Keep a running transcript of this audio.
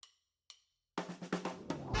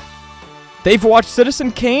They've watched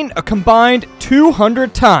Citizen Kane a combined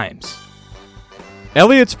 200 times.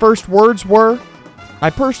 Elliot's first words were, "I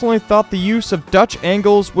personally thought the use of Dutch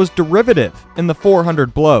angles was derivative in the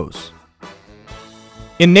 400 blows."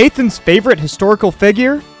 And Nathan's favorite historical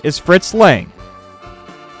figure is Fritz Lang.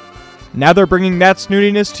 Now they're bringing that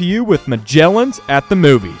snootiness to you with Magellans at the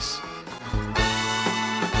Movies.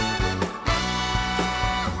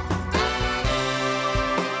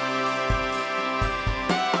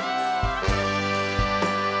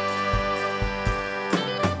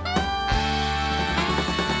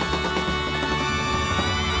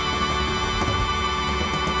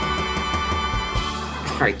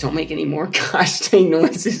 All right, don't make any more gosh dang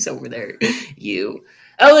noises over there, you.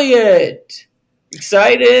 Elliot!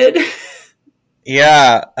 Excited?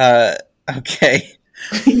 Yeah, okay.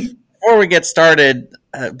 Before we get started,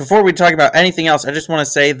 before we talk about anything else, I just want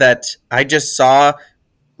to say that I just saw,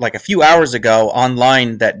 like a few hours ago,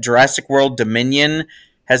 online that Jurassic World Dominion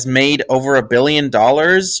has made over $1 billion.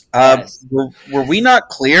 Yes. Were we not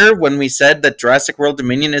clear when we said that Jurassic World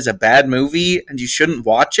Dominion is a bad movie and you shouldn't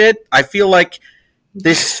watch it? I feel like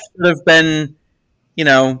this should have been,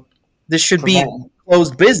 this should be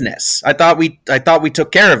closed business. I thought we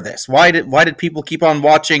took care of this. Why did people keep on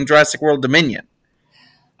watching Jurassic World Dominion?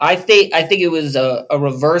 I think it was a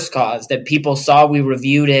reverse cause that people saw we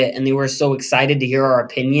reviewed it and they were so excited to hear our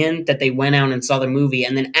opinion that they went out and saw the movie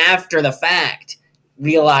and then after the fact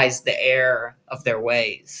realized the error of their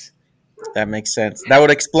ways. That makes sense. That would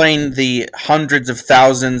explain the hundreds of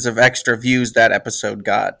thousands of extra views that episode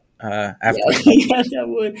got. Yeah, that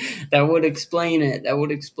would explain it. That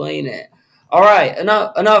would explain it. All right,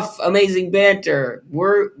 enough amazing banter.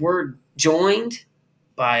 We're joined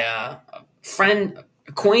by a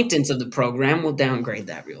acquaintance of the program. We'll downgrade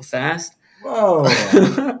that real fast. Whoa,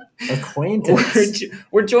 acquaintance.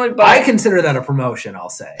 We're joined by. I consider that a promotion. I'll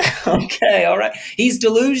say. Okay, all right. He's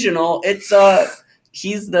delusional.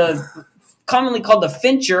 He's the commonly called the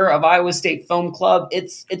Fincher of Iowa State Film Club.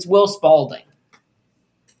 It's Will Spalding.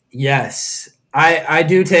 Yes, I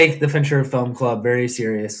do take the Fincher Film Club very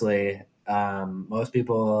seriously. Most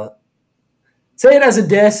people say it as a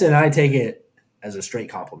diss, and I take it as a straight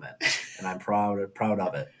compliment, and I'm proud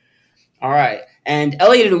of it. All right, and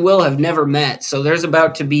Elliot and Will have never met, so there's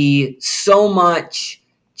about to be so much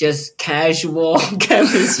just casual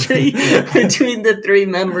chemistry between the three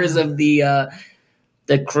members of the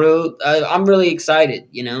crew. I'm really excited,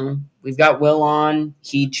 We've got Will on.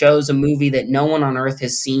 He chose a movie that no one on earth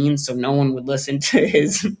has seen, so no one would listen to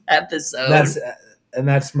his episode.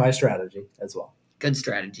 That's my strategy as well. Good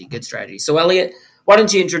strategy. So, Elliot, why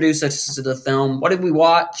don't you introduce us to the film? What did we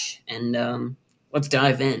watch? And let's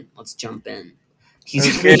dive in. Let's jump in. He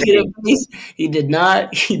did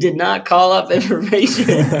not call up information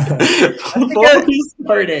before we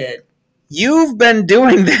started. You've been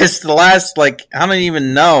doing this the last, I don't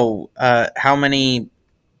even know how many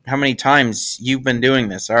times you've been doing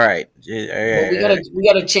this. All right. Well, we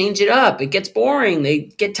gotta change it up. It gets boring. They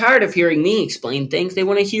get tired of hearing me explain things. They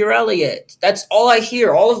want to hear Elliot. That's all I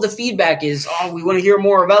hear. All of the feedback is, we want to hear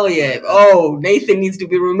more of Elliot. Nathan needs to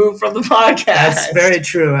be removed from the podcast. That's very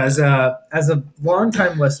true. As a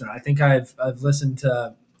longtime listener, I think I've listened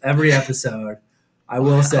to every episode. I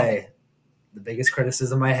will say the biggest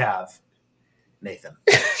criticism I have, Nathan.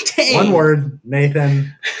 Dang. One word,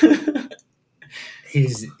 Nathan.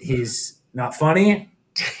 He's not funny.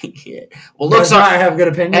 Yeah. Well, looks I have good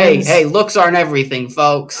opinions. Hey, looks aren't everything,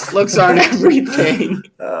 folks. Looks aren't everything.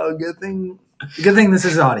 Oh, good thing this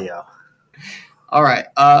is audio. All right,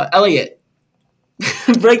 Elliot,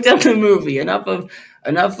 break down the movie. Enough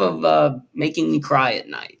of making me cry at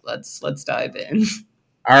night. Let's dive in.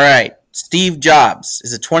 All right. Steve Jobs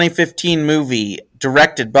is a 2015 movie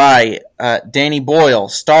directed by Danny Boyle,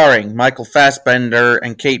 starring Michael Fassbender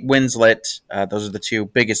and Kate Winslet. Those are the two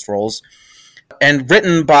biggest roles. And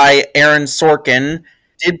written by Aaron Sorkin.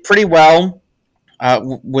 Did pretty well.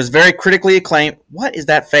 Was very critically acclaimed. What is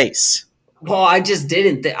that face? Well, I just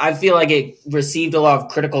didn't. I feel like it received a lot of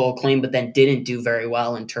critical acclaim, but then didn't do very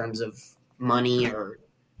well in terms of money or,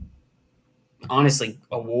 honestly,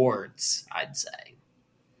 awards, I'd say.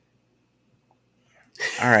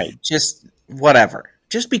 All right, just whatever.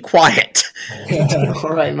 Just be quiet.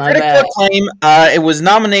 All right, my critical bad. acclaim. It was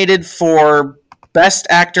nominated for Best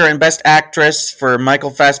Actor and Best Actress for Michael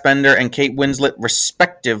Fassbender and Kate Winslet,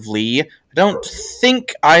 respectively. I don't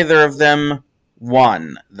think either of them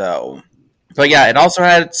won, though. But yeah, it also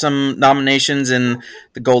had some nominations in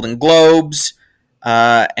the Golden Globes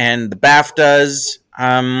and the BAFTAs.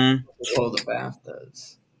 The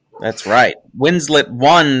BAFTAs. That's right. Winslet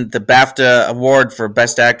won the BAFTA award for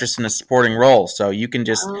Best Actress in a Supporting Role, so you can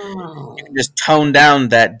just tone down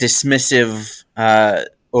that dismissive. The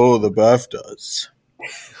BAFTAs.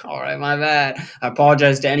 All right, my bad. I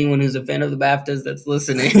apologize to anyone who's a fan of the BAFTAs that's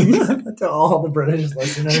listening. To all the British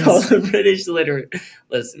listeners. To all the British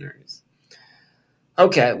listeners.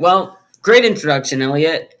 Okay, well, great introduction,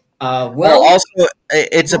 Elliot. Also,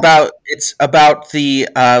 it's about the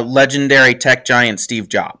legendary tech giant Steve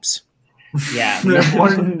Jobs. Yeah,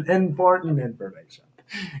 important information.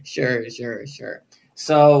 Sure.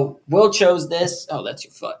 So Will chose this. Oh, that's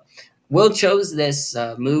your foot. Will chose this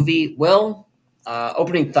movie. Will,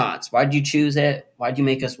 opening thoughts. Why did you choose it? Why did you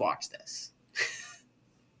make us watch this?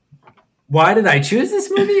 Why did I choose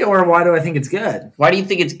this movie, or why do I think it's good? Why do you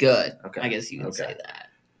think it's good? Okay. I guess you can say that.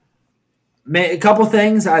 A couple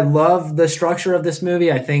things. I love the structure of this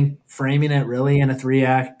movie. I think framing it really in a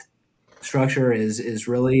 3-act structure is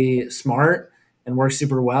really smart and works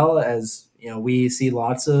super well. As you know, we see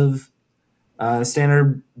lots of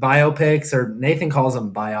standard biopics, or Nathan calls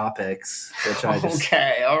them biopics, which I just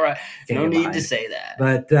okay, all right, no need to say that.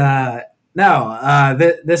 But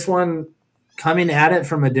this one coming at it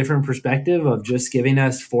from a different perspective of just giving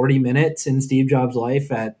us 40 minutes in Steve Jobs'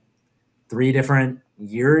 life at 3 different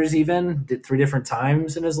years, even 3 different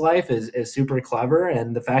times in his life is super clever.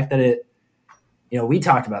 And the fact that it, we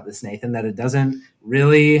talked about this, Nathan, that it doesn't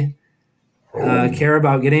really care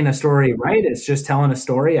about getting a story right. It's just telling a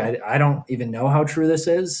story. I don't even know how true this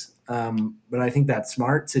is, but I think that's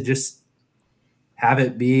smart to just have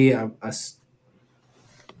it be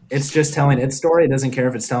it's just telling its story. It doesn't care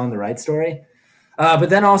if it's telling the right story. But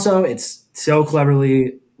then also it's so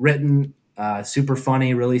cleverly written, super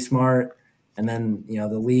funny, really smart. And then,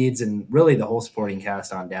 the leads and really the whole supporting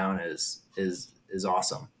cast on down is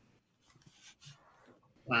awesome.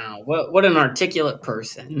 Wow, what an articulate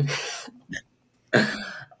person.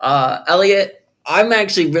 Elliot, I'm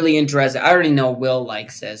actually really interested. I already know Will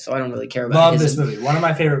likes this, so I don't really care about Love this movie. One of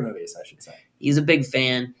my favorite movies, I should say. He's a big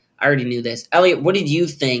fan. I already knew this. Elliot, what did you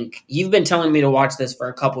think? You've been telling me to watch this for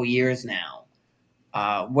a couple years now.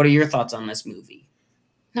 What are your thoughts on this movie?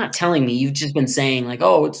 Not telling me. You've just been saying, like,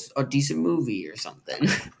 oh, it's a decent movie or something.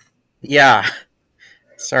 Yeah.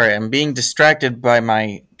 Sorry, I'm being distracted by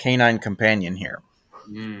my canine companion here.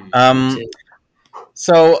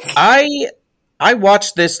 So I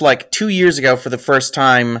watched this like 2 years ago for the first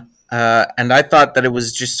time, and I thought that it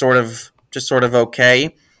was just sort of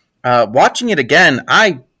okay. Watching it again,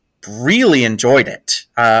 I really enjoyed it.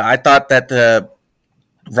 I thought that the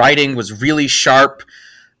writing was really sharp.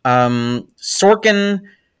 Sorkin,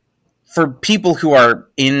 for people who are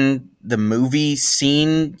in the movie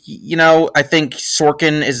scene, I think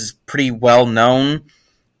Sorkin is pretty well known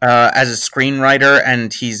as a screenwriter,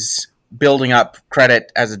 and he's building up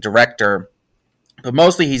credit as a director. But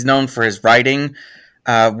mostly he's known for his writing,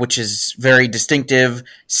 which is very distinctive,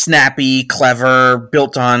 snappy, clever,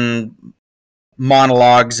 built on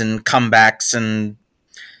monologues and comebacks, and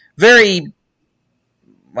very,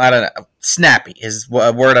 snappy is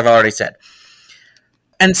a word I've already said.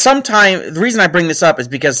 And sometimes, the reason I bring this up is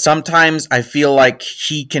because sometimes I feel like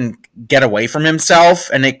he can get away from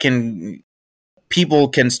himself, and people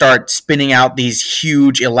can start spinning out these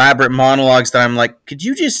huge, elaborate monologues that I'm like, could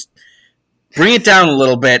you just bring it down a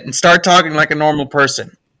little bit and start talking like a normal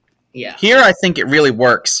person? Yeah. Here, I think it really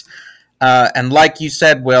works. And like you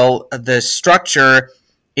said, Will, the structure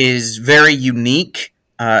is very unique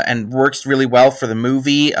and works really well for the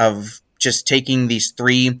movie of just taking these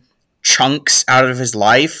 3 chunks out of his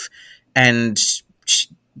life and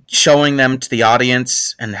showing them to the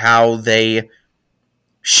audience and how they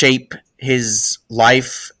shape his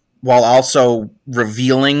life while also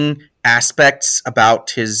revealing aspects about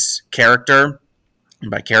his character. And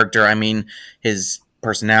by character, I mean his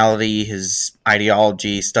personality, his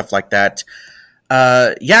ideology, stuff like that.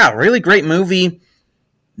 Really great movie.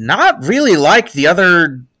 Not really like the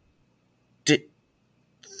other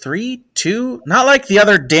not like the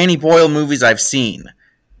other Danny Boyle movies I've seen.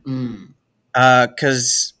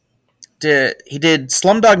 Because he did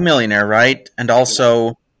Slumdog Millionaire, right? And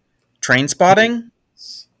also Trainspotting.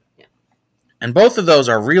 Yeah. And both of those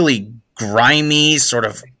are really grimy, sort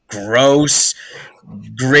of gross,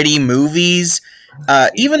 gritty movies.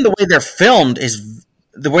 Even the way they're filmed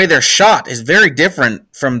the way they're shot is very different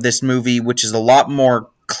from this movie, which is a lot more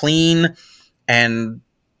clean and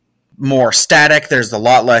more static. There's a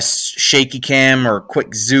lot less shaky cam or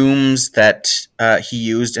quick zooms that he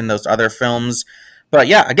used in those other films. But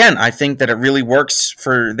yeah, again, I think that it really works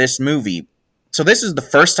for this movie. So this is the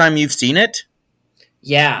first time you've seen it?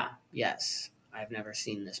 Yeah. Yes. I've never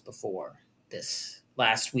seen this before.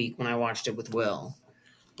 last week when I watched it with Will,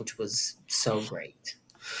 which was so great.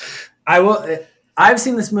 I've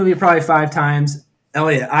seen this movie probably 5 times.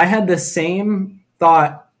 Elliot, I had the same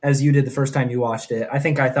thought as you did the first time you watched it. I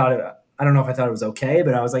don't know if I thought it was okay,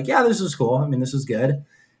 but I was like, yeah, this was cool. I mean, this was good.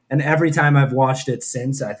 And every time I've watched it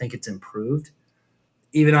since, I think it's improved.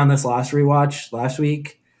 Even on this last rewatch last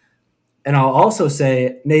week. And I'll also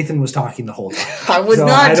say Nathan was talking the whole time. I was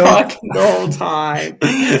not talking the whole time.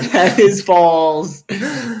 That is false.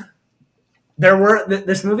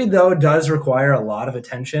 This movie, though, does require a lot of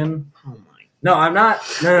attention. Oh my. No, I'm not.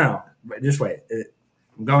 No. Just wait.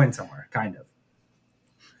 I'm going somewhere, kind of.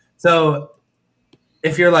 So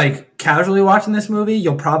if you're like casually watching this movie,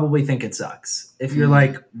 you'll probably think it sucks. If you're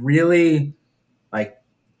like really like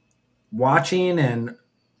watching and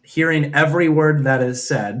hearing every word that is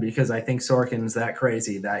said, because I think Sorkin's that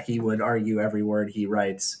crazy that he would argue every word he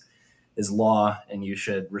writes is law and you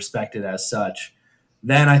should respect it as such,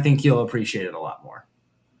 then I think you'll appreciate it a lot more.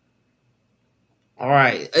 All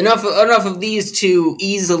right. Enough of these two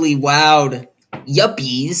easily wowed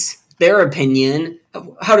yuppies. Their opinion.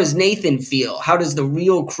 How does Nathan feel? How does the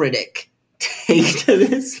real critic take to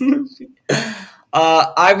this movie?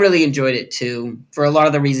 I really enjoyed it too, for a lot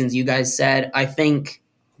of the reasons you guys said. I think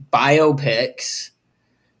biopics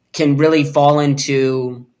can really fall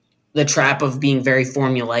into the trap of being very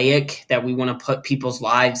formulaic, that we want to put people's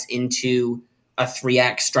lives into a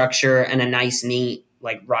 3-act structure and a nice, neat,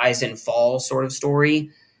 like rise and fall sort of story.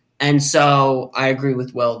 And so I agree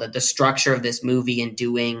with Will that the structure of this movie and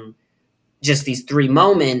doing just these 3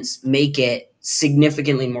 moments make it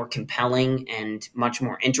significantly more compelling and much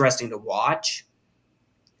more interesting to watch.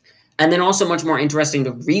 And then also much more interesting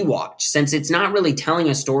to rewatch, since it's not really telling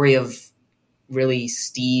a story of really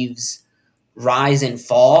Steve's rise and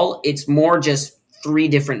fall. It's more just 3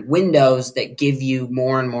 different windows that give you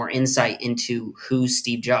more and more insight into who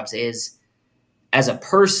Steve Jobs is as a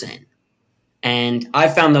person. And I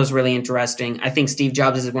found those really interesting. I think Steve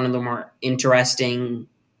Jobs is one of the more interesting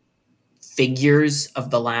figures of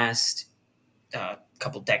the last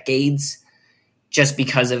couple decades, just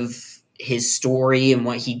because of his story and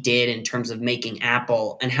what he did in terms of making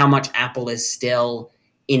Apple, and how much Apple is still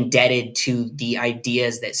indebted to the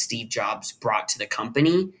ideas that Steve Jobs brought to the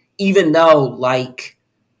company, even though, like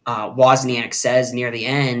Wozniak says near the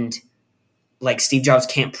end, like Steve Jobs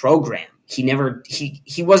can't program.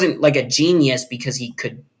 He wasn't like a genius because he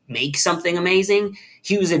could make something amazing.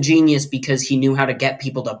 He was a genius because he knew how to get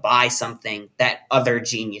people to buy something that other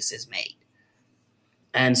geniuses made.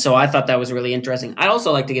 And so I thought that was really interesting. I'd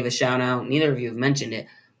also like to give a shout out. Neither of you have mentioned it.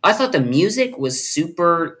 I thought the music was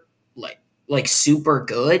super, like super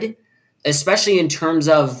good, especially in terms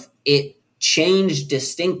of it changed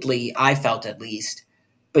distinctly, I felt at least,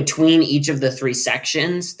 between each of the 3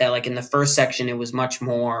 sections. That like in the first section, it was much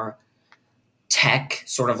more tech,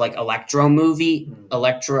 sort of like electro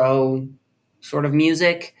sort of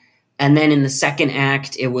music. And then in the second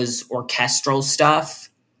act, it was orchestral stuff.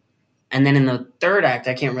 And then in the third act,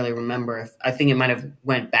 I can't really remember. I think it might have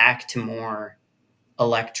went back to more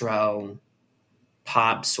electro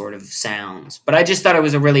pop sort of sounds. But I just thought it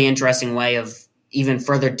was a really interesting way of even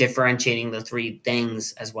further differentiating the 3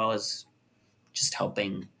 things, as well as just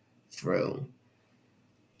helping through.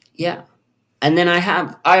 Yeah. And then I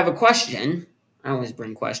have a question. I always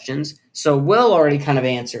bring questions. So Will already kind of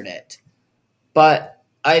answered it. But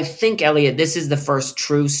I think, Elliot, this is the first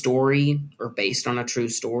true story, or based on a true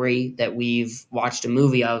story, that we've watched a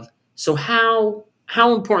movie of. So how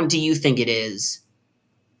important do you think it is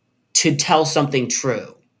to tell something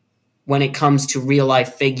true when it comes to real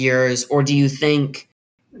life figures? Or do you think,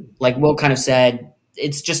 like Will kind of said,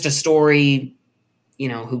 it's just a story,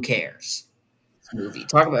 who cares? Movie.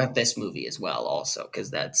 Talk about this movie as well also,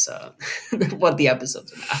 because that's what the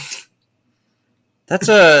episode's about.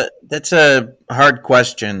 That's a hard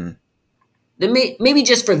question. Then maybe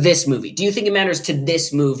just for this movie, do you think it matters to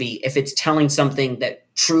this movie if it's telling something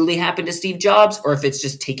that truly happened to Steve Jobs, or if it's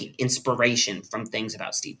just taking inspiration from things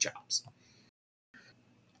about Steve Jobs?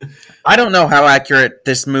 I don't know how accurate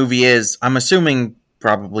this movie is. I'm assuming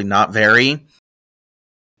probably not very.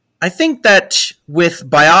 I think that with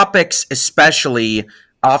biopics especially,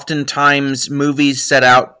 oftentimes movies set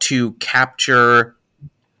out to capture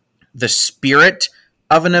the spirit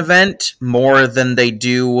of an event more than they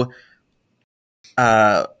do,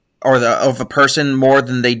 of a person more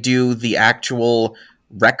than they do the actual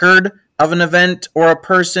record of an event or a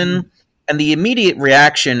person. And the immediate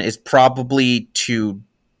reaction is probably to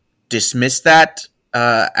dismiss that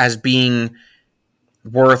as being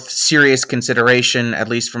worth serious consideration, at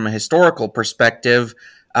least from a historical perspective.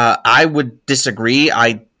 I would disagree.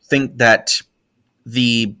 I think that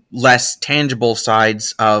the less tangible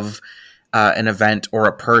sides of an event or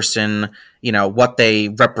a person, what they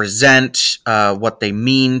represent, what they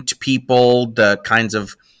mean to people, the kinds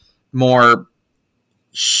of more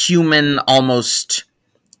human, almost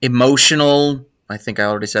emotional, I think I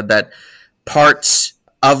already said that, parts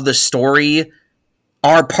of the story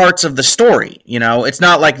are parts of the story. It's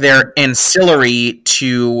not like they're ancillary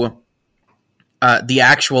to the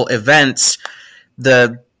actual events.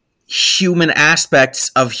 The human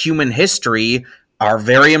aspects of human history are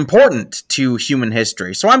very important to human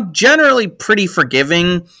history. So I'm generally pretty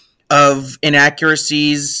forgiving of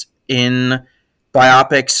inaccuracies in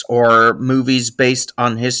biopics or movies based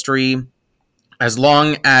on history, as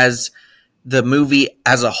long as the movie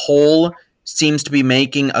as a whole seems to be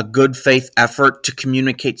making a good faith effort to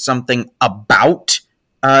communicate something about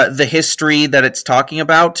the history that it's talking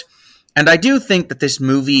about. And I do think that this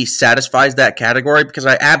movie satisfies that category, because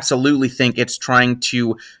I absolutely think it's trying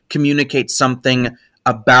to communicate something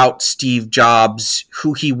about Steve Jobs,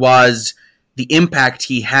 who he was, the impact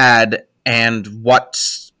he had, and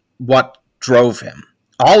what drove him.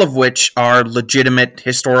 All of which are legitimate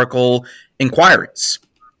historical inquiries.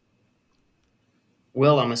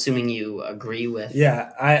 Will, I'm assuming you agree with...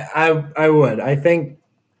 Yeah, I would. I think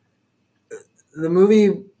the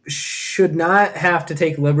movie should not have to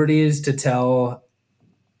take liberties to tell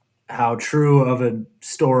how true of a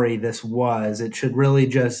story this was. It should really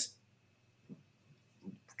just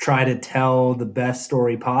try to tell the best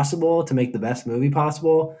story possible to make the best movie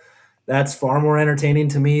possible. That's far more entertaining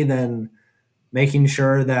to me than making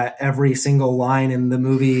sure that every single line in the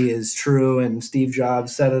movie is true and Steve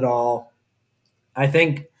Jobs said it all. I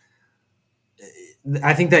think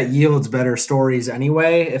that yields better stories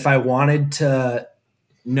anyway. If I wanted to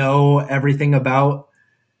know everything about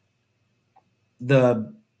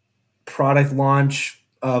the product launch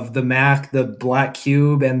of the Mac, the Black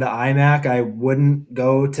Cube, and the iMac, I wouldn't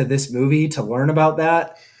go to this movie to learn about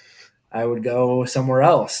that. I would go somewhere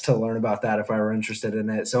else to learn about that if I were interested in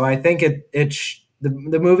it. So I think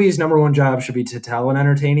the movie's number one job should be to tell an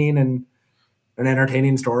entertaining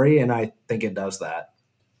story, and I think it does that.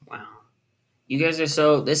 Wow. You guys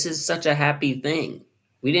this is such a happy thing.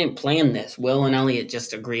 We didn't plan this. Will and Elliot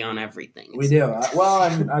just agree on everything. We do.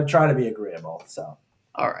 I try to be agreeable, so.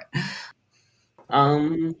 All right.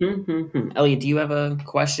 Elliot, do you have a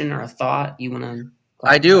question or a thought you want to?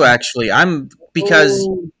 I do, actually. Because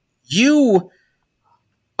you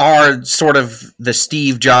are sort of the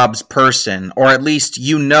Steve Jobs person, or at least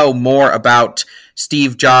you know more about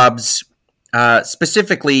Steve Jobs,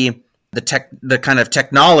 specifically the kind of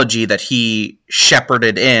technology that he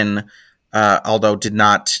shepherded in, although did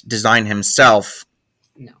not design himself.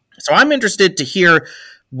 No. So I'm interested to hear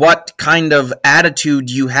what kind of attitude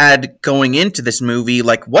you had going into this movie.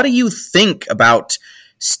 Like, what do you think about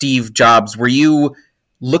Steve Jobs? Were you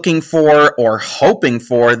looking for or hoping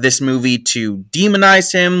for this movie to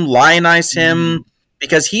demonize him, lionize him?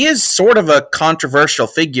 Because he is sort of a controversial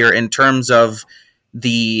figure in terms of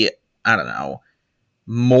the,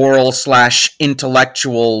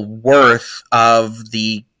 moral/intellectual worth of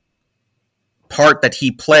the part that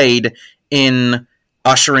he played in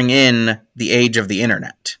ushering in the age of the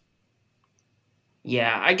internet.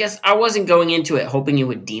 Yeah, I guess I wasn't going into it hoping it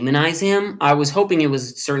would demonize him. I was hoping it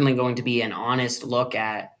was certainly going to be an honest look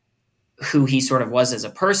at who he sort of was as a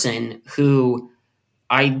person, who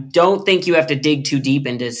I don't think you have to dig too deep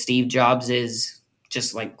into Steve Jobs's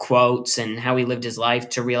just like quotes and how he lived his life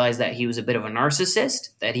to realize that he was a bit of a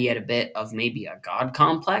narcissist, that he had a bit of maybe a God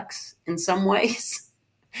complex in some ways.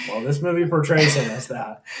 Well, this movie portrays him as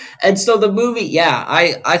that. And so the movie,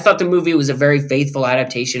 I thought the movie was a very faithful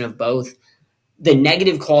adaptation of both the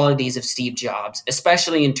negative qualities of Steve Jobs,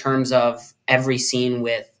 especially in terms of every scene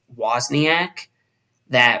with Wozniak,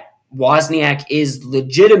 that Wozniak is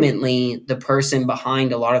legitimately the person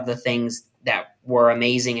behind a lot of the things that were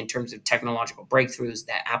amazing in terms of technological breakthroughs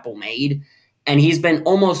that Apple made. And he's been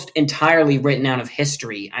almost entirely written out of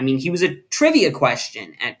history. I mean, he was a trivia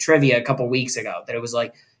question at Trivia a couple weeks ago that it was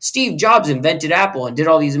like, Steve Jobs invented Apple and did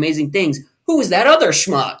all these amazing things. Who was that other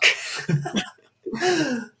schmuck?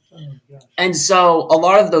 And so a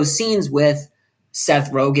lot of those scenes with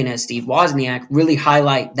Seth Rogen as Steve Wozniak really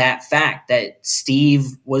highlight that fact that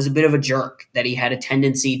Steve was a bit of a jerk, that he had a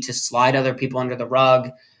tendency to slide other people under the rug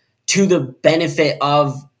to the benefit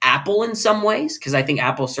of Apple in some ways, because I think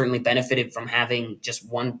Apple certainly benefited from having just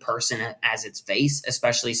one person as its face,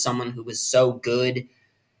 especially someone who was so good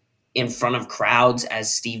in front of crowds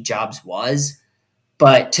as Steve Jobs was,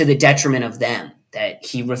 but to the detriment of them, that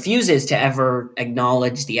he refuses to ever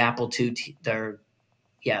acknowledge the Apple II, the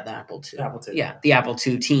Apple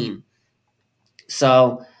II team.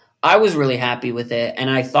 So I was really happy with it. And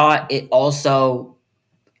I thought it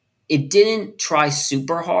didn't try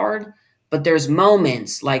super hard, but there's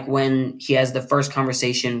moments like when he has the first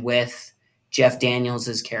conversation with Jeff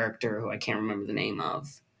Daniels' character, who I can't remember the name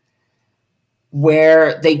of,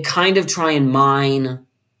 where they kind of try and mine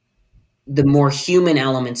the more human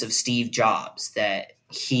elements of Steve Jobs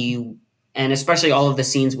and especially all of the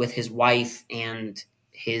scenes with his wife and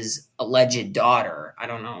his alleged daughter. I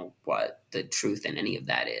don't know what the truth in any of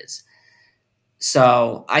that is.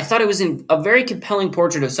 So I thought it was a very compelling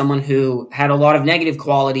portrait of someone who had a lot of negative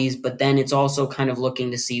qualities, but then it's also kind of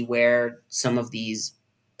looking to see where some of these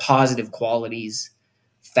positive qualities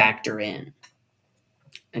factor in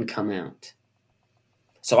and come out.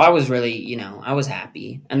 So I was really, I was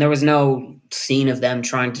happy. And there was no scene of them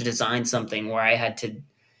trying to design something where I had to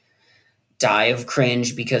die of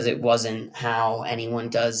cringe because it wasn't how anyone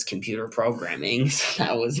does computer programming. So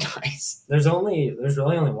that was nice. There's really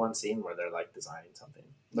only one scene where they're like designing something,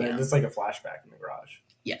 but it's like a flashback in the garage.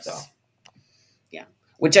 Yes. So. Yeah.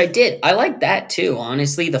 Which I did. I like that too.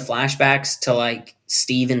 Honestly, the flashbacks to like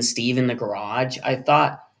Steve in the garage, I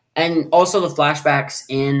thought, and also the flashbacks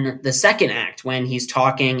in the second act when he's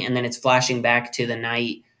talking and then it's flashing back to the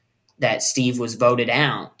night that Steve was voted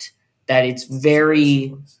out, that it's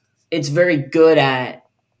very good at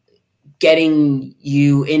getting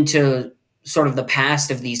you into sort of the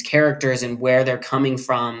past of these characters and where they're coming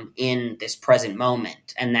from in this present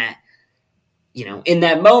moment. And that, in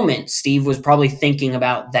that moment, Steve was probably thinking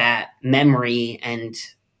about that memory and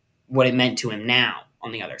what it meant to him now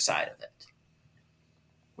on the other side of it,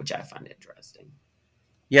 which I find interesting.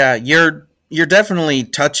 Yeah, you're definitely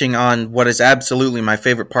touching on what is absolutely my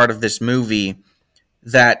favorite part of this movie,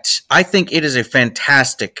 that I think it is a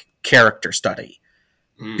fantastic character study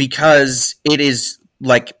because it is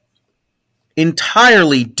like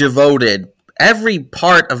entirely devoted. Every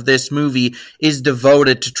part of this movie is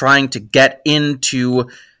devoted to trying to get into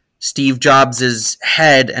Steve Jobs'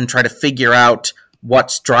 head and try to figure out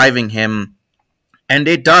what's driving him. And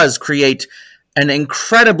it does create an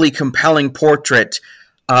incredibly compelling portrait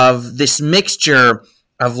of this mixture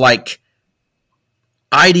of like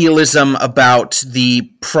idealism about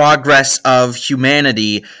the progress of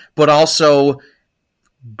humanity, but also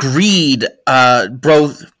greed,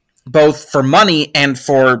 both for money and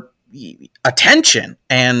for attention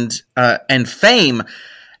and fame,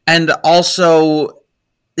 and also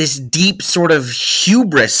this deep sort of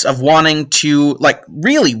hubris of wanting to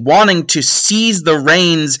seize the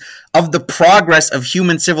reins of the progress of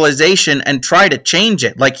human civilization and try to change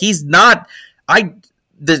it. Like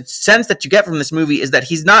the sense that you get from this movie is that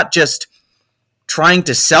he's not just trying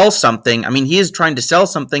to sell something. I mean, he is trying to sell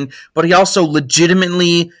something, but he also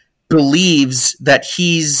legitimately believes that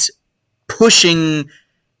he's pushing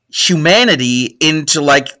humanity into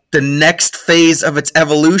like the next phase of its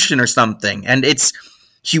evolution or something. And it's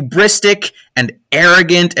hubristic and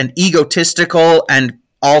arrogant and egotistical and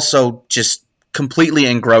also just completely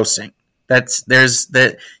engrossing.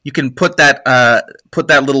 You can put that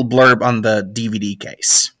little blurb on the DVD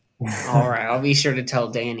case. All right, I'll be sure to tell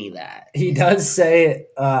Danny that. He does say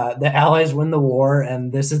the Allies win the war,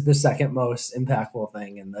 and this is the second most impactful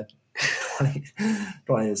thing in the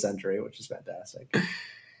 20th century, which is fantastic.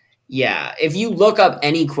 Yeah, if you look up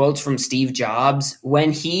any quotes from Steve Jobs,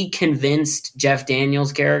 when he convinced Jeff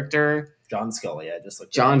Daniels' character... John Scully,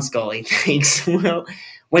 thanks, Will.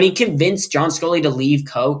 When he convinced John Scully to leave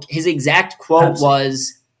Coke, his exact quote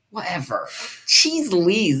was, whatever. Jeez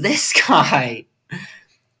Louise, this guy.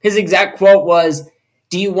 His exact quote was,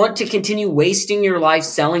 do you want to continue wasting your life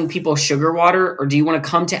selling people sugar water, or do you want to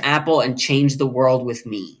come to Apple and change the world with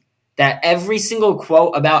me? That every single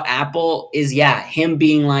quote about Apple is, him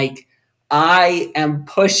being like, I am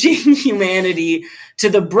pushing humanity to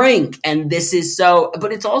the brink, and this is so...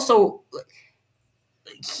 But it's also...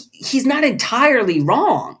 He's not entirely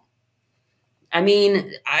wrong. I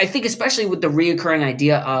mean, I think especially with the reoccurring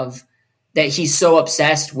idea of that he's so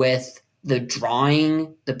obsessed with the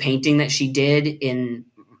painting that she did in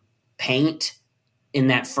paint in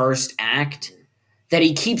that first act, that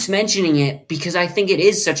he keeps mentioning it because I think it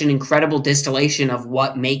is such an incredible distillation of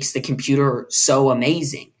what makes the computer so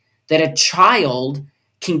amazing. That a child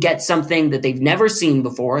can get something that they've never seen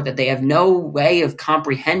before, that they have no way of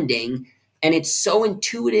comprehending, and it's so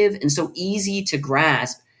intuitive and so easy to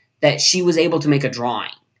grasp that she was able to make a drawing.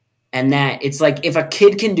 And that it's like, if a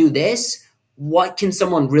kid can do this, what can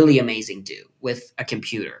someone really amazing do with a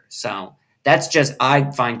computer? So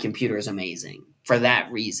I find computers amazing for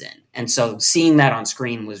that reason. And so seeing that on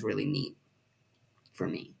screen was really neat for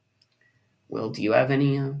me. Will, do you have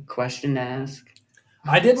any question to ask?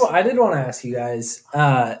 I did want to ask you guys.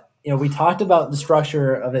 We talked about the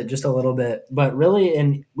structure of it just a little bit, but really,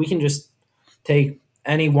 and we can just take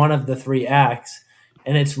any one of the three acts,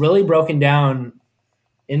 and it's really broken down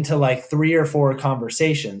into like 3 or 4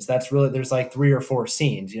 conversations. That's really, there's like 3 or 4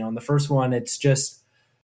 scenes. In the first one, it's just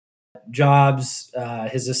Jobs,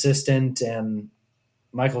 his assistant, and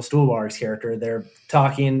Michael Stuhlbarg's character. They're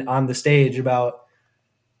talking on the stage about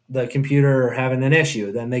the computer having an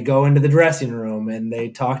issue. Then they go into the dressing room and they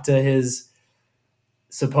talk to his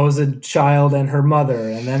supposed child and her mother.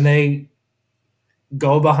 And then they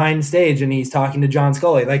go behind stage and he's talking to John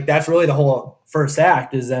Scully. Like, that's really the whole first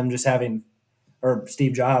act, is them just having, or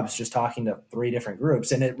Steve Jobs just talking to 3 different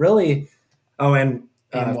groups. And it really, and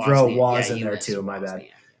throw Woz in there too, my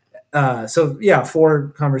bad. So yeah, 4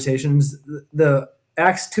 conversations. The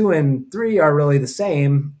acts 2 and 3 are really the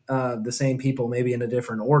same people, maybe in a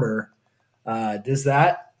different order. Does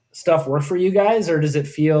that stuff work for you guys, or does it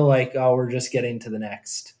feel like, we're just getting to the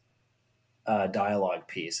next dialogue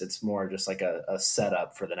piece? It's more just like a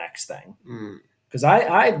setup for the next thing. Because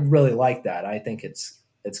I really like that. I think it's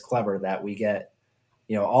clever that we get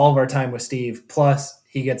all of our time with Steve, plus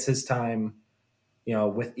he gets his time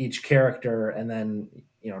with each character, and then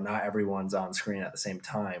not everyone's on screen at the same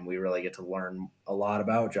time. We really get to learn a lot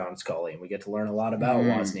about John Scully, and we get to learn a lot about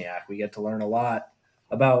Wozniak. We get to learn a lot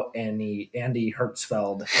about Andy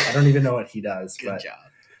Hertzfeld. I don't even know what he does. Good job.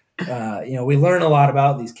 We learn a lot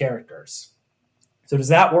about these characters. So does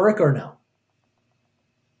that work or no?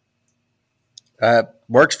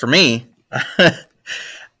 Works for me.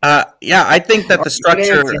 Yeah, I think that the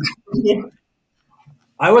structure...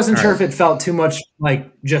 I wasn't sure if it felt too much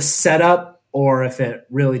like just set up, or if it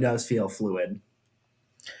really does feel fluid.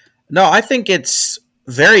 No, I think it's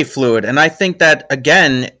very fluid, and I think that,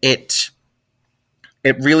 again, it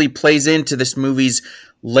really plays into this movie's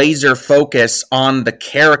laser focus on the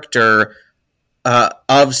character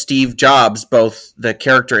of Steve Jobs, both the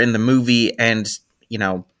character in the movie and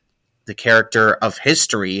the character of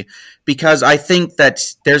history, because I think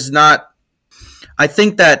that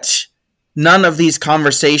none of these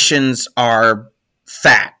conversations are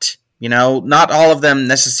fact. Not all of them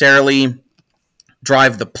necessarily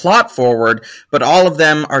drive the plot forward, but all of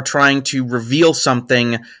them are trying to reveal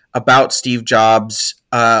something about Steve Jobs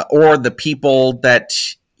or the people that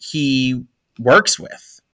he works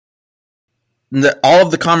with. All of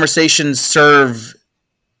the conversations serve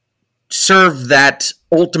that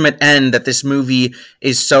ultimate end that this movie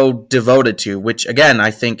is so devoted to, which, again, I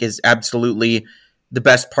think is absolutely the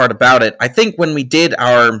best part about it. I think when we did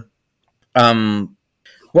our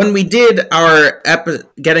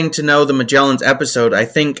getting to know the Magellans episode, I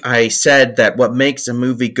think I said that what makes a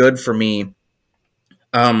movie good for me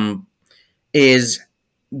is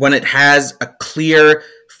when it has a clear,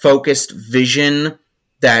 focused vision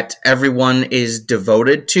that everyone is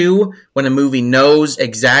devoted to, when a movie knows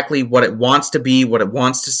exactly what it wants to be, what it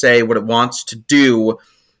wants to say, what it wants to do,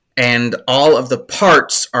 and all of the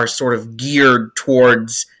parts are sort of geared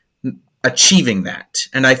towards achieving that.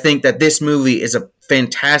 And I think that this movie is a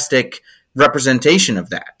fantastic representation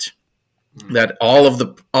of that. That all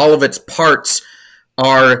of its parts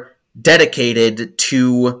are dedicated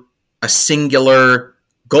to a singular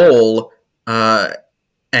goal, and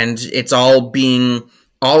it's all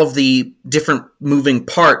of the different moving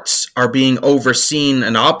parts are being overseen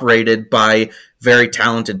and operated by very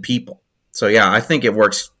talented people. So yeah, I think it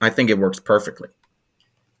works. I think it works perfectly.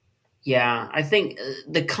 Yeah, I think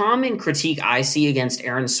the common critique I see against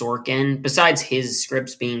Aaron Sorkin, besides his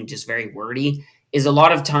scripts being just very wordy, is a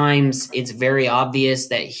lot of times it's very obvious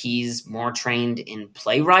that he's more trained in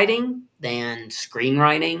playwriting than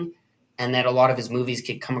screenwriting, and that a lot of his movies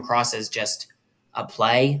could come across as just a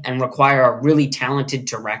play and require a really talented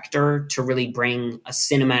director to really bring a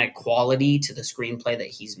cinematic quality to the screenplay that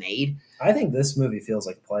he's made. I think this movie feels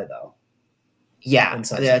like a play, though. Yeah,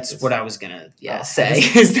 that's what I was gonna say.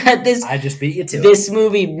 Is that this? I just beat you to this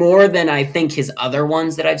movie, more than I think his other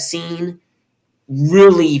ones that I've seen,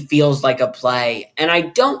 really feels like a play, and I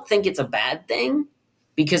don't think it's a bad thing,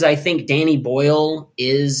 because I think Danny Boyle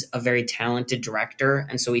is a very talented director,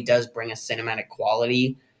 and so he does bring a cinematic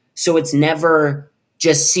quality. So it's never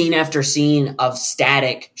just scene after scene of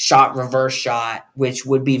static shot, reverse shot, which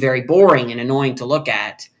would be very boring and annoying to look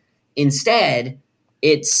at. Instead,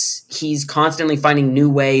 he's constantly finding new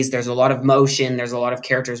ways. There's a lot of motion. There's a lot of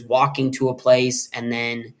characters walking to a place, and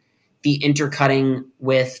then the intercutting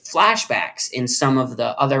with flashbacks in some of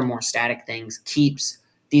the other more static things keeps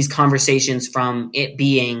these conversations from it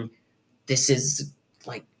being, this is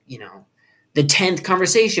like, the 10th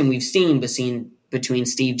conversation we've seen between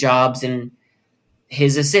Steve Jobs and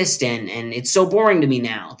his assistant, and it's so boring to me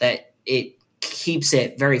now that it keeps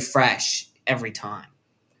it very fresh every time.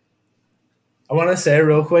 I want to say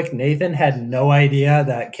real quick, Nathan had no idea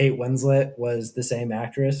that Kate Winslet was the same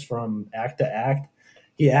actress from Act to Act.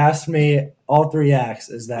 He asked me, all 3 acts,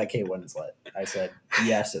 is that Kate Winslet? I said,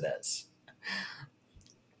 yes, it is.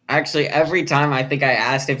 Actually, every time I think I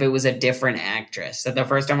asked if it was a different actress. That the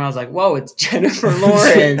first time I was like, whoa, it's Jennifer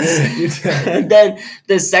Lawrence. And then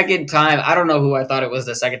the second time, I don't know who I thought it was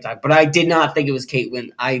the second time, but I did not think it was Kate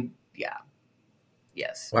Winslet.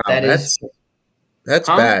 Yes. Wow, that's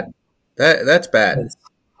bad. That's bad.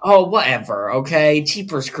 Oh, whatever. Okay,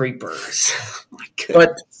 Jeepers Creepers. My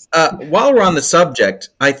goodness. But while we're on the subject,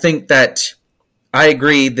 I think that I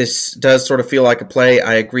agree this does sort of feel like a play.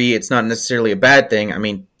 I agree it's not necessarily a bad thing. I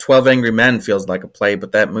mean, 12 Angry Men feels like a play,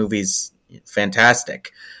 but that movie's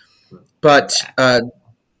fantastic. But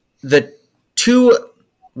the two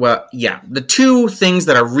things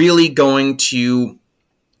that you're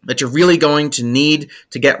really going to need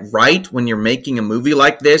to get right when you're making a movie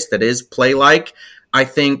like this that is play-like, I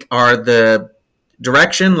think are the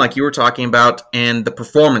direction, like you were talking about, and the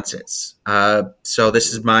performances. So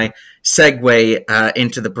this is my segue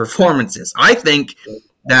into the performances. I think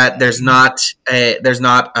that there's not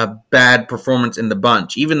a bad performance in the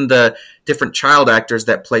bunch. Even the different child actors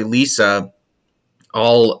that play Lisa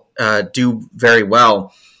all do very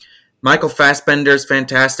well. Michael Fassbender is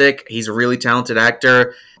fantastic. He's a really talented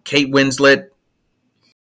actor. Kate Winslet,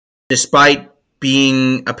 despite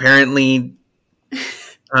being apparently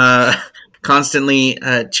constantly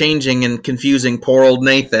changing and confusing poor old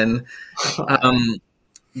Nathan,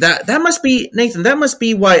 that must be, Nathan, that must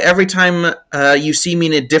be why every time you see me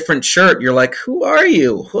in a different shirt, you're like, who are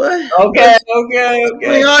you? What? Okay. What's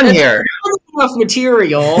going on here? Enough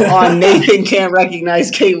material on Nathan can't recognize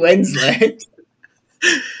Kate Winslet.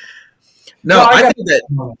 No, I think that...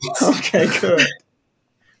 Okay, good.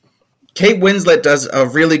 Kate Winslet does a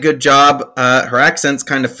really good job. Her accent's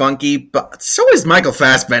kind of funky, but so is Michael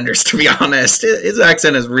Fassbender's, to be honest. His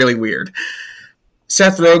accent is really weird.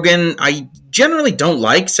 Seth Rogen, I generally don't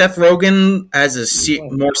like Seth Rogen as a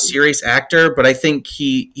more serious actor, but I think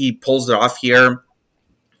he pulls it off here.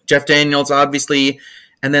 Jeff Daniels, obviously.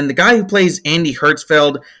 And then the guy who plays Andy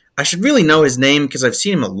Hertzfeld, I should really know his name because I've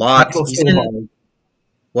seen him a lot.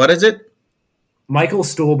 What is it? Michael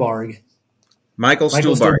Stuhlbarg. Michael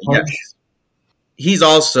Stuhlbarg, yes. He's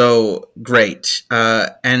also great.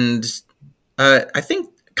 And I think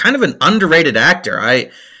kind of an underrated actor.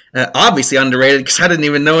 Obviously underrated because I didn't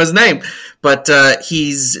even know his name. But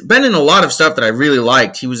he's been in a lot of stuff that I really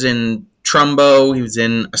liked. He was in Trumbo. He was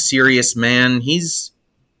in A Serious Man. He's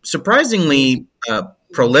surprisingly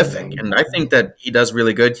prolific, and I think that he does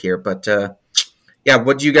really good here. But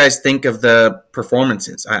what do you guys think of the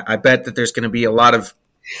performances? I bet that there's going to be a lot of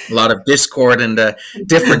discord and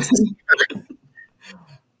differences.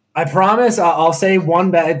 I promise I'll say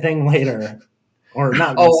one bad thing later. Or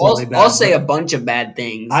not. I'll say a bunch of bad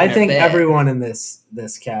things. I think everyone in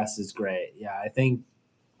this cast is great. Yeah, I think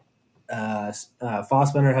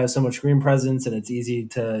Fassbender has so much screen presence, and it's easy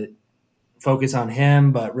to focus on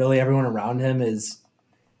him, but really everyone around him is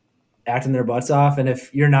acting their butts off. And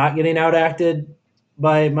if you're not getting outacted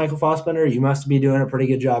by Michael Fassbender, you must be doing a pretty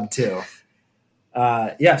good job too.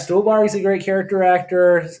 Stuhlbarg is a great character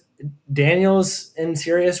actor. Daniels in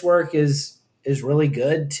serious work is really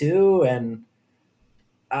good too, and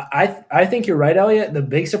I think you're right, Elliot. The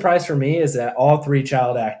big surprise for me is that all 3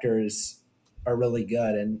 child actors are really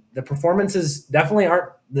good, and the performances definitely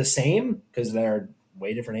aren't the same because they're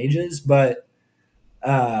way different ages, but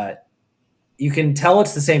you can tell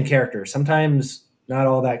it's the same character. Sometimes not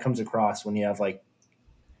all that comes across when you have like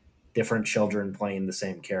different children playing the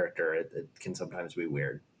same character. It can sometimes be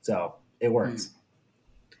weird, so it works.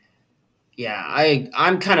 Yeah,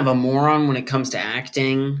 I'm kind of a moron when it comes to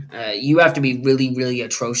acting. You have to be really, really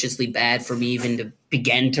atrociously bad for me even to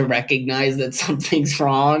begin to recognize that something's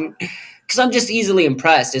wrong. Because I'm just easily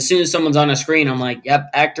impressed. As soon as someone's on a screen, I'm like, yep,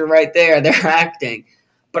 actor right there, they're acting.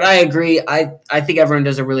 But I agree. I think everyone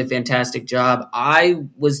does a really fantastic job. I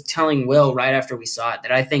was telling Will right after we saw it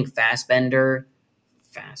that I think Fassbinder,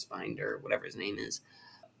 whatever his name is,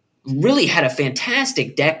 really had a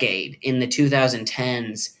fantastic decade in the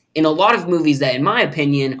 2010s. In a lot of movies that, in my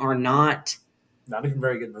opinion, are not even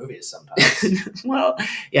very good movies sometimes. Well,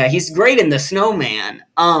 yeah, he's great in The Snowman.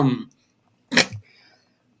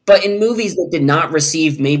 But in movies that did not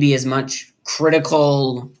receive maybe as much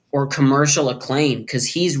critical or commercial acclaim, because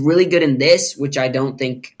he's really good in this, which I don't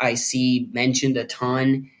think I see mentioned a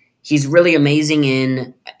ton. He's really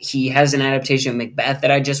amazing he has an adaptation of Macbeth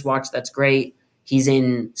that I just watched that's great. He's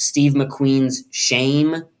in Steve McQueen's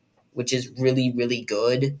Shame, which is really, really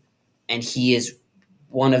good. And he is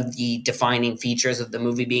one of the defining features of the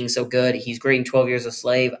movie being so good. He's great in 12 Years a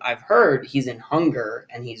Slave. I've heard he's in Hunger,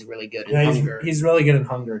 and he's really good in Hunger. He's really good in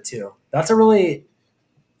Hunger, too. That's a really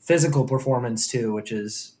physical performance, too, which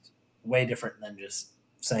is way different than just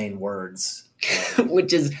saying words.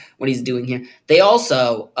 Which is what he's doing here. They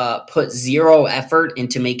also put zero effort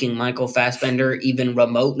into making Michael Fassbender even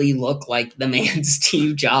remotely look like the man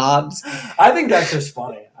Steve Jobs. I think that's just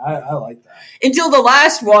funny. I like that. Until the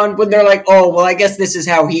last one, when they're like, oh, well, I guess this is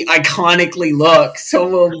how he iconically looks, so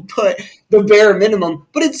we'll put the bare minimum.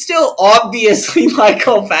 But it's still obviously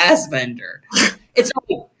Michael Fassbender. It's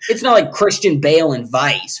not like Christian Bale in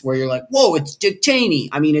Vice, where you're like, whoa, it's Dick Cheney.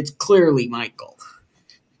 I mean, it's clearly Michael.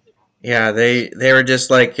 Yeah, they were just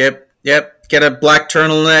like, yep, get a black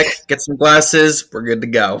turtleneck, get some glasses, we're good to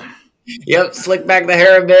go. Yep, slick back the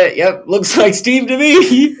hair a bit. Yep, looks like Steve to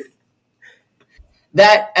me.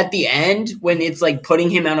 That, at the end, when it's like putting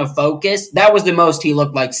him out of focus, that was the most he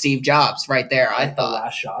looked like Steve Jobs right there, I thought. The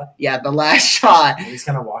last shot? Yeah, the last shot. He's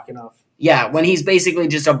kind of walking off. Yeah, when he's basically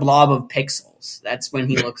just a blob of pixels. That's when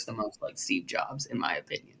he looks the most like Steve Jobs, in my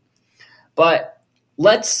opinion. But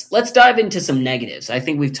let's dive into some negatives. I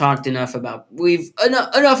think we've talked enough about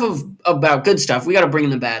about good stuff. We got to bring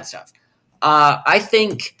in the bad stuff. I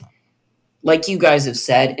think, like you guys have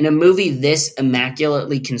said, in a movie this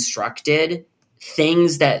immaculately constructed,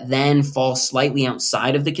 things that then fall slightly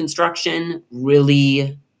outside of the construction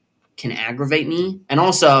really can aggravate me. And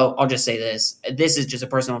also, I'll just say this is just a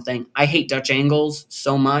personal thing. I hate Dutch angles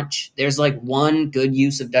so much. There's like one good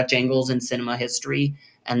use of Dutch angles in cinema history,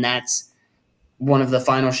 and that's one of the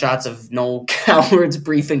final shots of Noel Coward's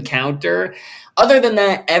brief encounter. Other than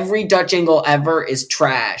that, every Dutch angle ever is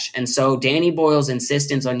trash. And so Danny Boyle's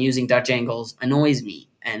insistence on using Dutch angles annoys me,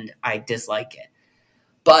 and I dislike it.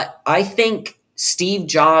 But I think Steve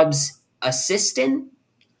Jobs' assistant,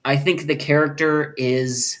 I think the character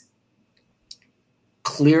is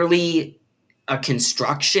clearly a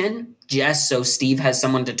construction just so Steve has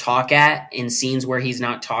someone to talk at in scenes where he's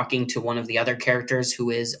not talking to one of the other characters who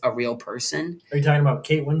is a real person. Are you talking about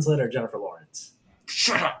Kate Winslet or Jennifer Lawrence?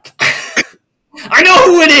 Shut up. I know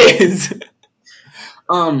who it is.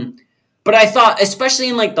 But I thought, especially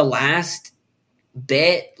in like the last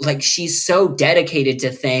bit, like she's so dedicated to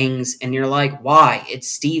things and you're like, why? It's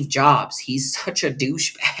Steve Jobs. He's such a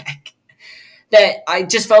douchebag. That I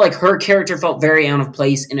just felt like her character felt very out of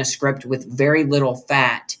place in a script with very little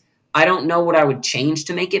fat. I don't know what I would change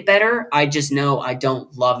to make it better. I just know I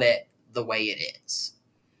don't love it the way it is.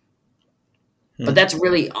 But that's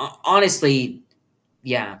really, honestly,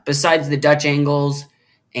 yeah, besides the Dutch angles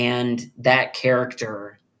and that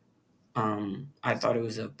character, I thought it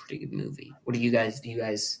was a pretty good movie. What do you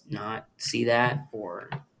guys not see that? Or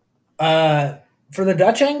for the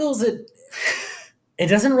Dutch angles, it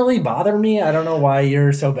doesn't really bother me. I don't know why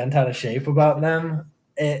you're so bent out of shape about them.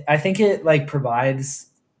 I think it like provides,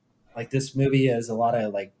 like, this movie has a lot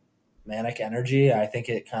of like manic energy. I think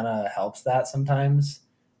it kind of helps that sometimes.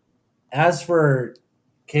 As for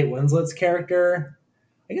Kate Winslet's character,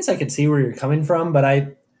 I guess I could see where you're coming from,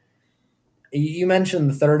 but you mentioned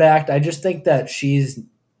the third act. I just think that she's,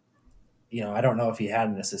 I don't know if he had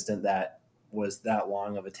an assistant that was that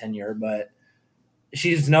long of a tenure, but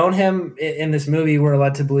she's known him in this movie, we're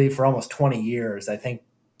led to believe, for almost 20 years. I think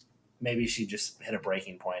maybe she just hit a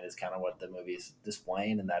breaking point is kind of what the movie's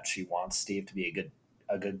displaying, and that she wants Steve to be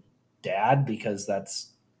a good dad because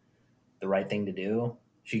that's the right thing to do.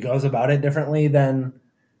 She goes about it differently than,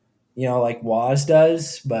 like Waz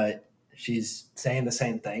does, but she's saying the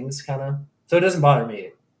same things kind of. So it doesn't bother me.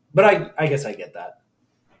 But I guess I get that.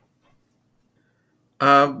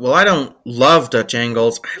 Well, I don't love Dutch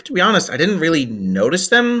angles. I have to be honest, I didn't really notice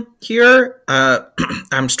them here.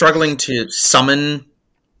 I'm struggling to summon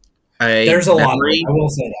a There's a memory. lot. I will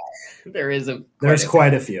say that. There's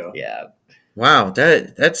quite a few. Yeah. Wow,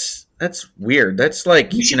 that's weird. That's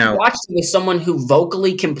like, you should watch it with someone who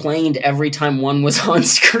vocally complained every time one was on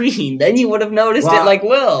screen. Then you would have noticed it like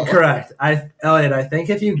Will. Correct. Elliot, I think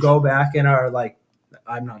if you go back in our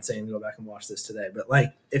I'm not saying go back and watch this today, but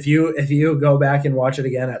like if you go back and watch it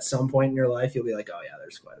again at some point in your life, you'll be like, oh yeah,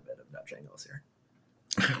 there's quite a bit of Dutch angles here.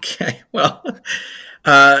 Okay, well,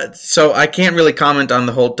 so I can't really comment on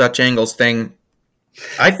the whole Dutch angles thing.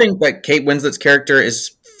 I think that Kate Winslet's character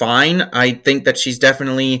is fine. I think that she's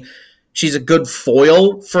a good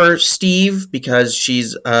foil for Steve because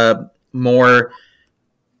she's a more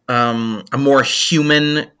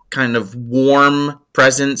human, kind of warm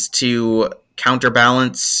presence to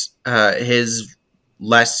counterbalance his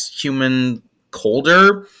less human,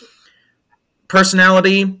 colder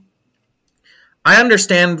personality, I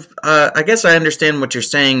understand. I guess I understand what you're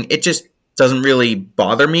saying. It just doesn't really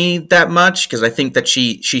bother me that much because I think that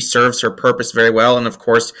she serves her purpose very well. And of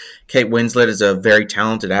course, Kate Winslet is a very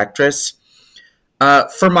talented actress.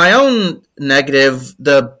 For my own negative,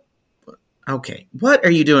 okay, what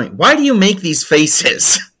are you doing? Why do you make these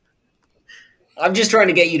faces? I'm just trying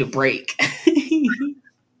to get you to break.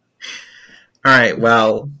 All right.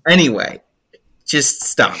 Well, anyway, just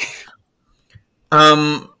stop.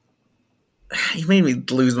 You made me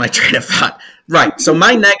lose my train of thought. Right. So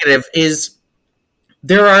my negative is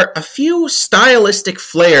there are a few stylistic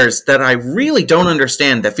flares that I really don't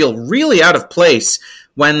understand that feel really out of place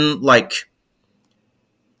when, like,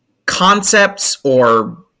 concepts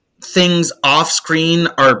or things off screen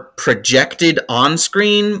are projected on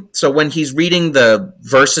screen. So when he's reading the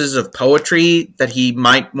verses of poetry that he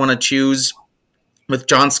might want to choose with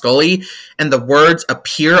John Scully and the words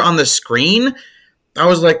appear on the screen, I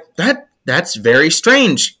was like, that's very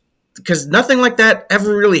strange because nothing like that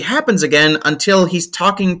ever really happens again until he's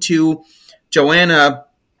talking to Joanna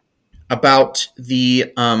about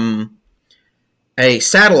the a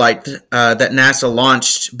satellite that NASA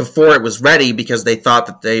launched before it was ready because they thought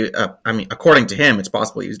that they, according to him, it's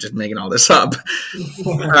possible he was just making all this up,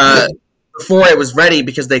 before it was ready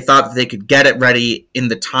because they thought that they could get it ready in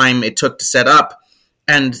the time it took to set up.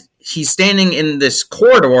 And he's standing in this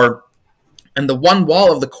corridor, and the one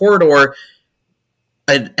wall of the corridor,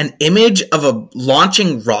 an image of a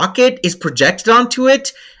launching rocket is projected onto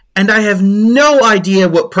it, and I have no idea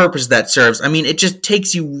what purpose that serves. I mean, it just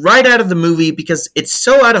takes you right out of the movie because it's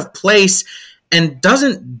so out of place and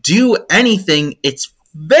doesn't do anything. It's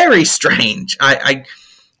very strange.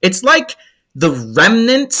 It's like the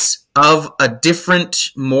remnants of a different,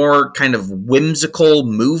 more kind of whimsical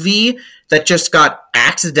movie that just got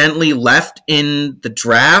accidentally left in the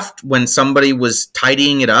draft when somebody was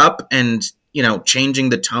tidying it up and, changing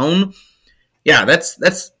the tone. Yeah,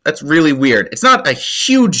 that's really weird. It's not a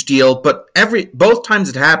huge deal, but both times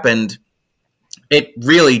it happened,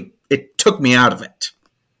 it took me out of it.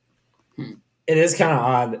 It is kind of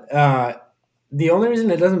odd. The only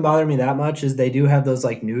reason it doesn't bother me that much is they do have those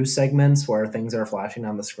like news segments where things are flashing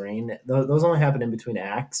on the screen. Those only happen in between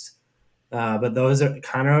acts, but those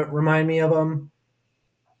kind of remind me of them.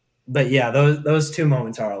 But yeah, those two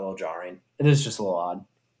moments are a little jarring. It is just a little odd.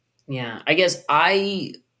 Yeah, I guess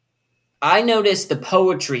I noticed the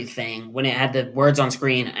poetry thing when it had the words on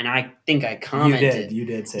screen, and I think I commented. You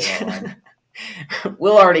did say that.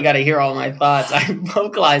 Will already got to hear all my thoughts. I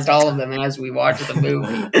vocalized all of them as we watched the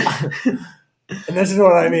movie. And this is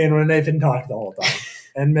what I mean when Nathan talked the whole time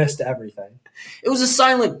and missed everything. It was a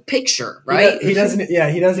silent picture, right? He doesn't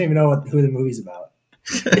even know who the movie's about.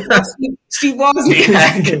 Steve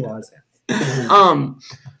Wozniak.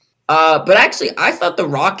 But actually, I thought the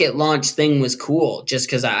rocket launch thing was cool, just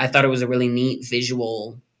because I thought it was a really neat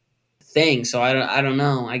visual thing. So I don't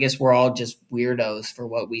know. I guess we're all just weirdos for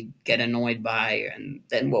what we get annoyed by, and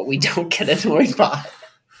then what we don't get annoyed by.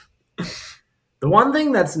 The one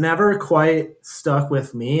thing that's never quite stuck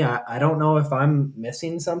with me, I don't know if I'm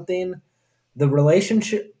missing something. The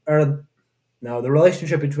relationship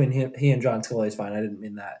between he and John Scully is fine. I didn't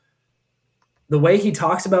mean that. The way he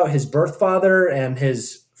talks about his birth father and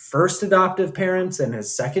his first adoptive parents and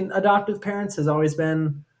his second adoptive parents has always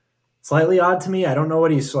been slightly odd to me. I don't know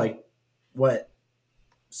what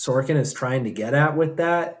Sorkin is trying to get at with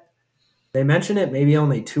that. They mention it maybe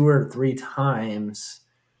only 2 or 3 times,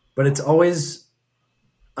 but it's always,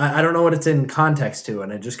 I don't know what it's in context to,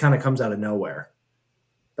 and it just kind of comes out of nowhere.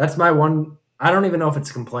 That's my one, I don't even know if it's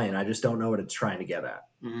a complaint. I just don't know what it's trying to get at.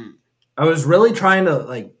 Mm-hmm. I was really trying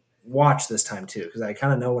to watch this time too, because I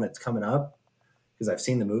kind of know when it's coming up, because I've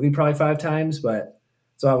seen the movie probably 5 times, but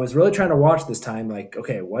so I was really trying to watch this time,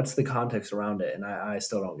 okay, what's the context around it? And I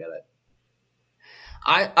still don't get it.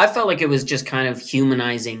 I felt like it was just kind of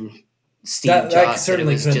humanizing Steve Jobs. It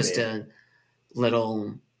was just a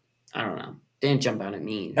little, I don't know. Didn't jump out at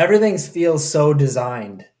me. Everything feels so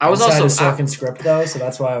designed. I was also Sorkin script though, so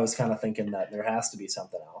that's why I was kind of thinking that there has to be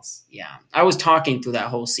something else. Yeah, I was talking through that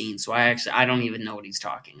whole scene, so I don't even know what he's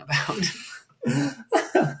talking about.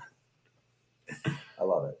 I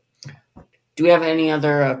love it. Do we have any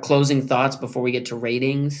other closing thoughts before we get to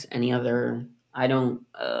ratings? Any other? I don't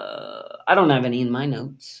have any in my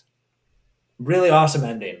notes. Really awesome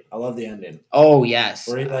ending. I love the ending. Oh yes,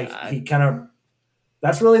 where he kind of.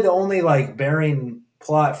 That's really the only bearing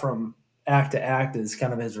plot from act to act is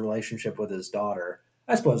kind of his relationship with his daughter.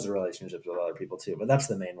 I suppose the relationships with other people too, but that's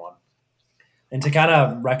the main one. And to kind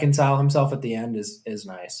of reconcile himself at the end is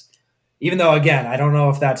nice. Even though, again, I don't know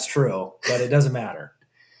if that's true, but it doesn't matter.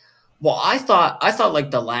 Well, I thought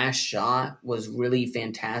like The Last Shot was really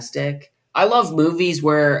fantastic. I love movies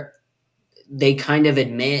where they kind of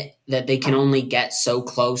admit that they can only get so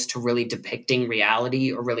close to really depicting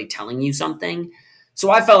reality or really telling you something. So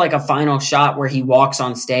I felt like a final shot where he walks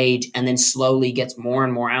on stage and then slowly gets more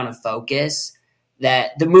and more out of focus,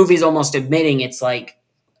 that the movie's almost admitting it's like,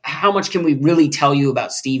 how much can we really tell you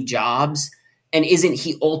about Steve Jobs? And isn't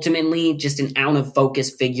he ultimately just an out of focus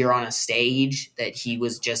figure on a stage, that he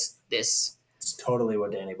was just this? It's totally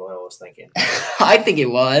what Danny Boyle was thinking. I think it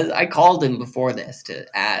was. I called him before this to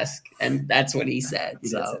ask, and that's what he said. He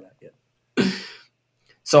did say that, yeah.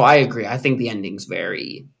 So I agree. I think the ending's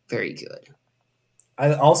very, very good.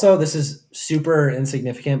 I also, this is super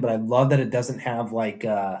insignificant, but I love that it doesn't have like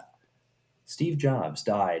Steve Jobs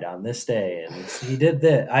died on this day and he did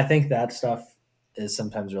this. I think that stuff is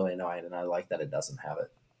sometimes really annoying, and I like that it doesn't have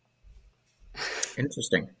it.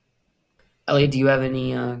 Interesting. Elliot, do you have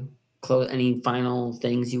any any final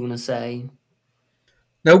things you want to say?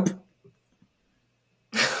 Nope.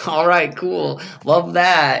 All right, cool. Love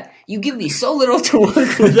that. You give me so little to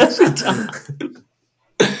work with every time.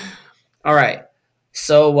 All right.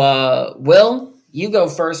 So, Will, you go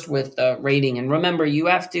first with rating. And remember, you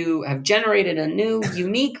have to have generated a new,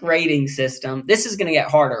 unique rating system. This is going to get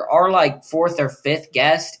harder. Our, like, fourth or fifth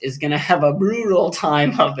guest is going to have a brutal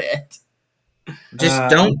time of it. Just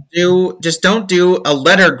don't do a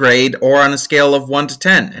letter grade or on a scale of 1 to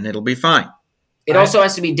 10, and it'll be fine. It also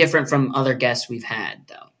has to be different from other guests we've had,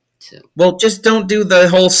 though, too. Well, just don't do the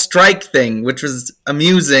whole strike thing, which was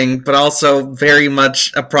amusing, but also very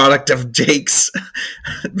much a product of Jake's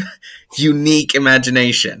unique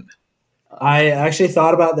imagination. I actually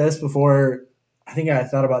thought about this before. I think I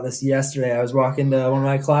thought about this yesterday. I was walking to one of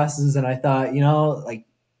my classes, and I thought,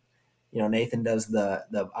 Nathan does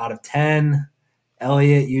the out of 10.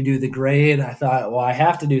 Elliot, you do the grade. I thought, well, I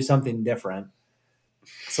have to do something different.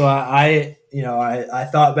 So I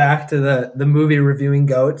thought back to the movie Reviewing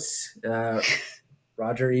Goats,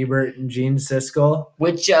 Roger Ebert and Gene Siskel,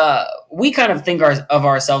 which we kind of think of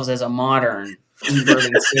ourselves as a modern Ebert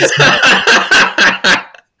and Siskel.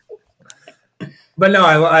 But no,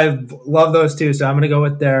 I love those two, so I'm going to go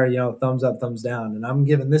with their thumbs up, thumbs down, and I'm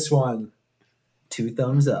giving this one 2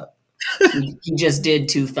 thumbs up. He just did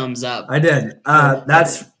 2 thumbs up. I did.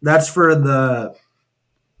 That's for the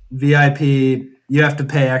VIP. You have to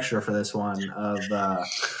pay extra for this one.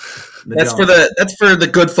 That's for the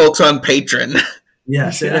good folks on Patreon.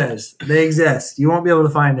 Yes, it is. They exist. You won't be able to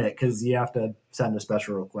find it because you have to send a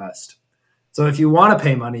special request. So if you want to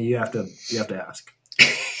pay money, you have to ask.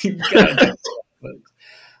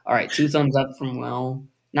 All right, 2 thumbs up from Will.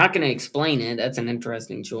 Not going to explain it. That's an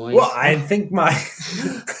interesting choice. Well, I think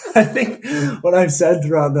what I've said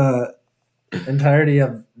throughout the entirety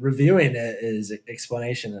of reviewing it is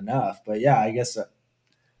explanation enough. But yeah, I guess I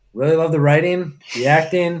really love the writing, the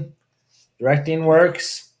acting, directing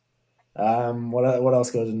works. What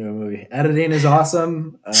else goes into a movie? Editing is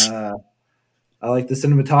awesome. I like the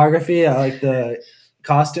cinematography. I like the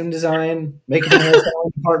costume design. Makeup and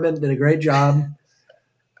hairstyling department did a great job.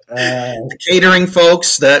 The catering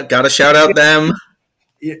folks, that got to shout out them.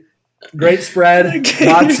 Great spread,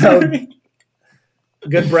 lots of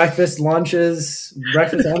good breakfast and lunches.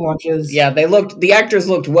 Yeah, the actors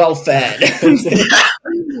looked well fed.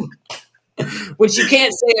 Which you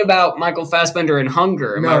can't say about Michael Fassbender in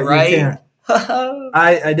Hunger, am I right? You can't.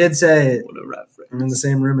 I did say, what a reference. I'm in the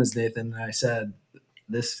same room as Nathan, and I said,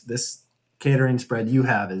 this catering spread you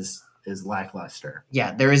have is lackluster.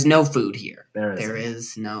 Yeah, there is no food here. There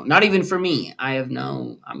is no, not even for me. I'm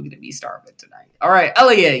going to be starving tonight. All right,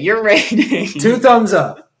 Elliot, your rating. 2 thumbs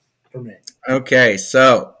up for me. Okay,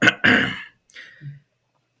 so,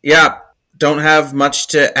 yeah, don't have much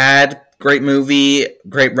to add. Great movie,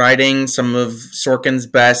 great writing, some of Sorkin's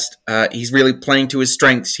best. He's really playing to his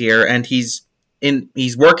strengths here, and he's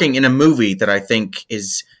working in a movie that I think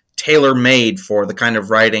is tailor-made for the kind of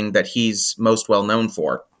writing that he's most well known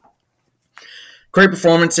for. Great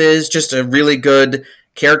performances, just a really good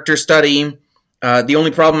character study. The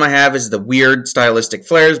only problem I have is the weird stylistic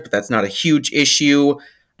flares, but that's not a huge issue.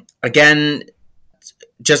 Again,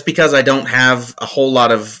 just because I don't have a whole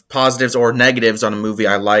lot of positives or negatives on a movie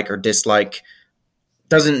I like or dislike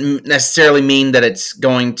doesn't necessarily mean that it's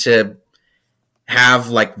going to have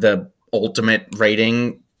like the ultimate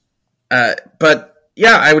rating. But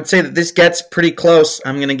yeah, I would say that this gets pretty close.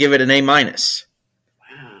 I'm going to give it an A-. Wow.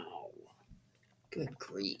 Good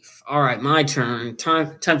grief. All right, my turn.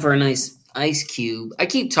 Time for a nice ice cube. I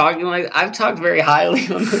keep talking like I've talked very highly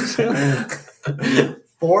on this film.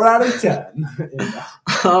 4 out of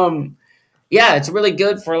 10. Yeah, it's really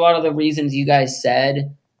good for a lot of the reasons you guys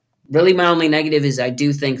said. really my only negative is I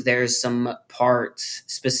do think there's some parts,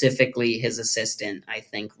 specifically his assistant, I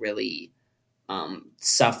think really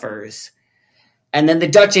suffers. And then the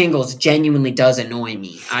Dutch angles genuinely does annoy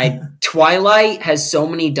me. Twilight has so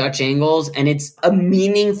many Dutch angles, and it's a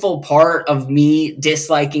meaningful part of me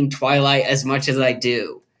disliking Twilight as much as I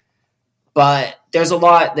do. But there's a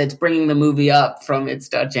lot that's bringing the movie up from its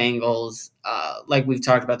Dutch angles. Like we've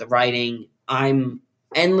talked about the writing. I'm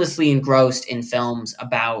endlessly engrossed in films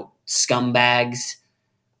about scumbags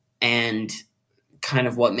and kind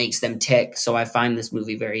of what makes them tick. So I find this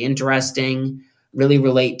movie very interesting. Really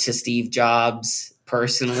relate to Steve Jobs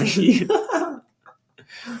personally.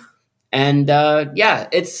 And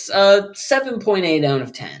it's a 7.8 out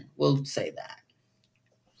of 10. We'll say that.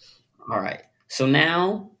 All right. So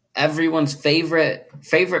now everyone's favorite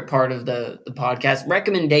part of the podcast,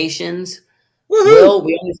 recommendations. Will,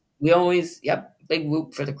 we always big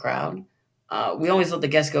whoop for the crowd. We always let the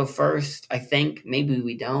guests go first. I think maybe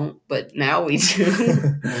we don't, but now we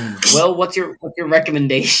do. Well, what's your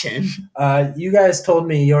recommendation? You guys told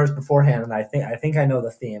me yours beforehand, and I think I know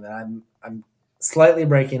the theme, and I'm slightly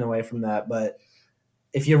breaking away from that. But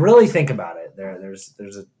if you really think about it, there's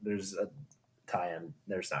a tie-in.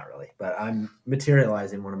 There's not really, but I'm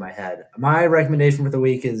materializing one in my head. My recommendation for the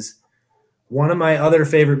week is one of my other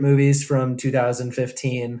favorite movies from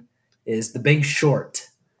 2015 is The Big Short.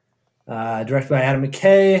 Directed by Adam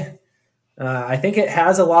McKay. I think it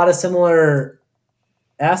has a lot of similar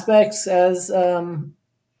aspects as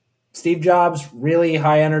Steve Jobs. Really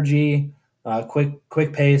high energy,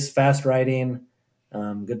 quick pace, fast writing,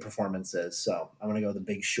 good performances. So I'm going to go The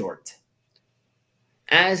Big Short.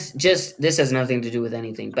 This has nothing to do with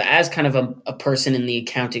anything, but as kind of a person in the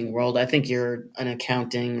accounting world, I think you're an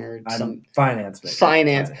accounting or some finance major.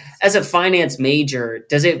 Finance. As a finance major,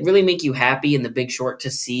 does it really make you happy in The Big Short to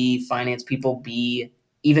see finance people be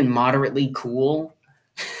even moderately cool?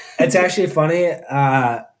 It's actually funny.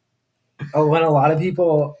 When a lot of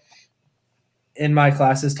people in my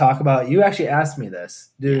classes talk about, you actually asked me this,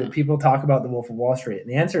 do people talk about The Wolf of Wall Street? And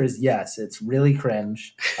the answer is yes. It's really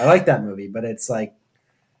cringe. I like that movie, but it's like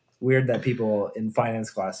weird that people in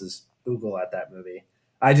finance classes oogle at that movie.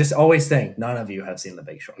 I just always think none of you have seen The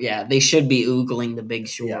Big Short. Yeah, they should be oogling The Big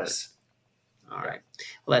Short. Yes. All right.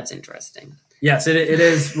 Well, that's interesting. Yes, it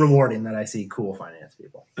is rewarding that I see cool finance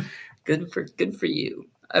people. Good for you.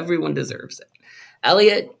 Everyone deserves it.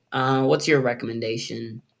 Elliot, what's your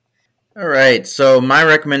recommendation? All right. So my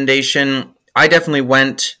recommendation, I definitely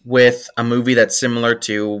went with a movie that's similar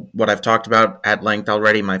to what I've talked about at length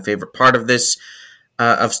already. My favorite part of this,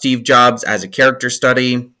 of Steve Jobs as a character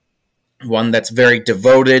study, one that's very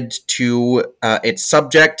devoted to its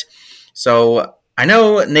subject. So I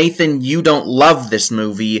know, Nathan, you don't love this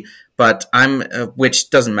movie, but which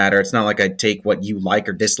doesn't matter. It's not like I take what you like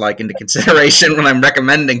or dislike into consideration when I'm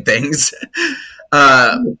recommending things.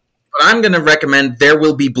 But I'm going to recommend There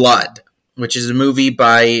Will Be Blood, which is a movie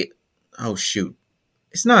by,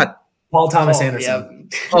 it's not Paul Thomas Anderson.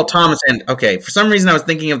 Yeah. Paul Thomas Anderson. Okay, for some reason I was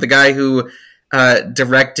thinking of the guy who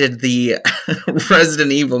directed the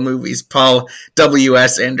Resident Evil movies, Paul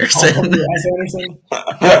W.S. Anderson. Paul W.S. Anderson?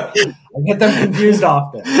 I get them confused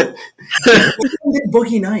often.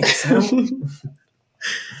 Boogie Nights.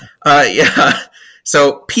 Yeah.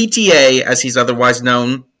 So PTA, as he's otherwise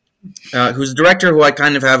known, who's a director who I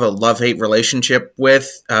kind of have a love-hate relationship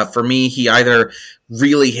with. For me, he either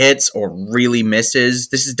really hits or really misses.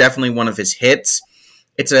 This is definitely one of his hits.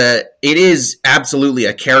 It is absolutely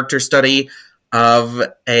a character study of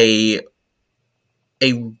a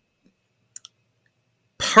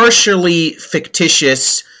partially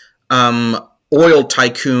fictitious oil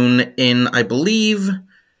tycoon in, I believe,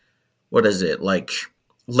 what is it, like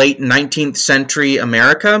late 19th century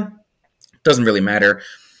America? Doesn't really matter.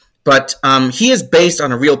 But he is based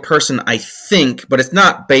on a real person, I think, but it's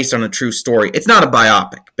not based on a true story. It's not a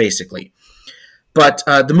biopic, basically. But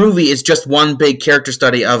the movie is just one big character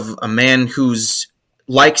study of a man who's,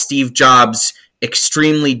 like Steve Jobs,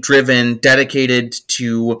 extremely driven, dedicated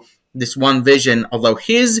to this one vision, although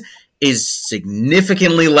his is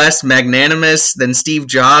significantly less magnanimous than Steve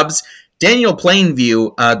Jobs. Daniel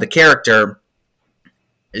Plainview, the character,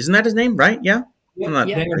 isn't that his name, right? Yeah? Yeah.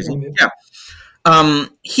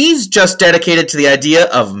 He's just dedicated to the idea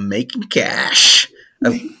of making cash,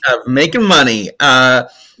 of making money. But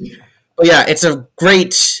yeah, it's a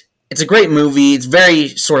great movie. It's very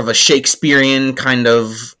sort of a Shakespearean kind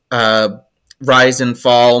of rise and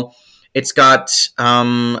fall. It's got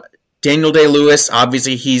Daniel Day-Lewis.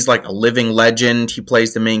 Obviously, he's like a living legend. He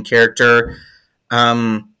plays the main character.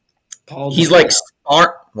 He's like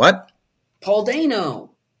what? Paul Dano.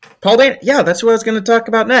 Paul Dano. Yeah, that's what I was going to talk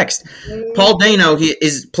about next. Paul Dano,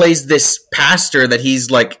 plays this pastor that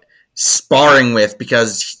he's like sparring with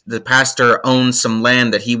because the pastor owns some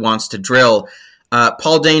land that he wants to drill.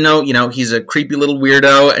 Paul Dano, he's a creepy little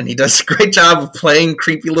weirdo, and he does a great job of playing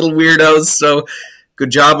creepy little weirdos. So, good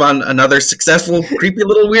job on another successful creepy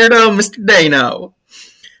little weirdo, Mr. Dano.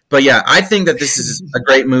 But yeah, I think that this is a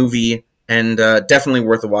great movie and definitely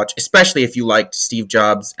worth a watch, especially if you liked Steve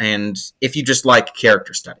Jobs and if you just like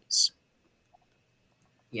character studies.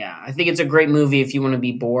 Yeah, I think it's a great movie if you want to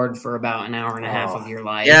be bored for about an hour and a half of your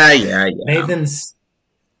life. Yeah. Nathan's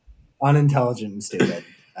unintelligent and stupid.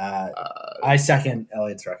 I second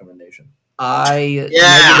Elliot's recommendation.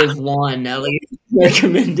 -1 Elliot's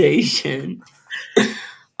recommendation.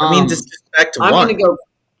 Just back to I'm one. going to go.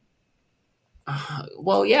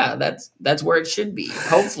 Well, yeah, that's where it should be.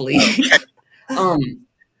 Hopefully.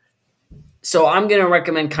 So I'm going to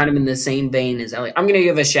recommend kind of in the same vein as Elliot. I'm going to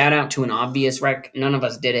give a shout out to an obvious rec. None of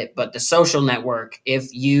us did it, but The Social Network.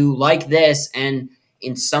 If you like this and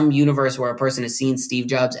in some universe where a person has seen Steve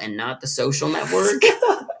Jobs and not The Social Network,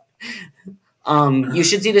 you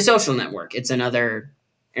should see The Social Network. It's another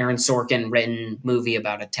Aaron Sorkin written movie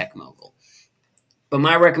about a tech mogul. But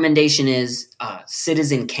my recommendation is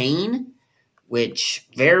Citizen Kane, which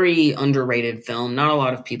very underrated film. Not a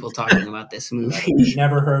lot of people talking about this movie.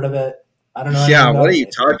 Never heard of it. I don't know. Yeah, what are you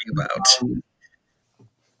talking about?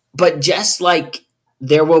 But just like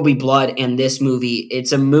There Will Be Blood and this movie,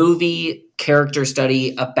 it's a movie character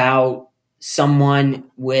study about someone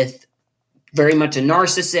with very much a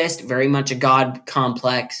narcissist, very much a God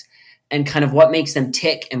complex, and kind of what makes them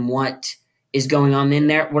tick and what is going on in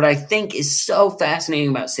there. What I think is so fascinating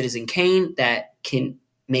about Citizen Kane that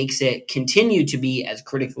makes it continue to be as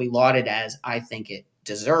critically lauded as I think it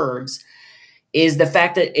deserves is the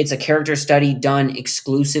fact that it's a character study done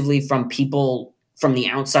exclusively from people from the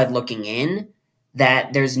outside looking in,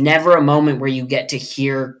 that there's never a moment where you get to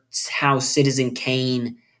hear how Citizen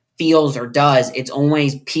Kane feels or does. It's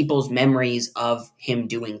always people's memories of him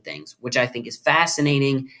doing things, which I think is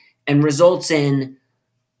fascinating and results in,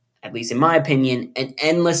 at least in my opinion, an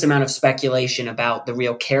endless amount of speculation about the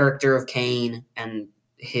real character of Kane and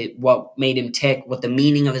what made him tick, what the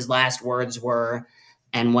meaning of his last words were,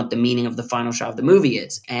 and what the meaning of the final shot of the movie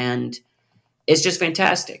is. And it's just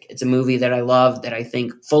fantastic. It's a movie that I love, that I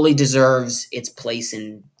think fully deserves its place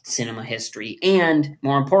in cinema history. And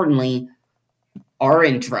more importantly, our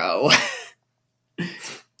intro,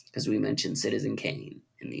 because we mentioned Citizen Kane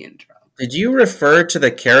in the intro. Did you refer to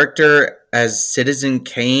the character as Citizen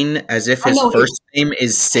Kane as if his first name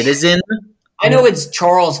is Citizen? I know it's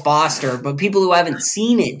Charles Foster, but people who haven't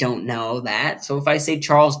seen it don't know that. So if I say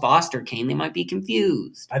Charles Foster Kane, they might be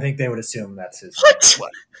confused. I think they would assume that's his.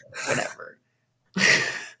 What? Whatever.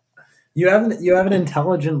 You have an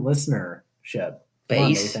intelligent listenership.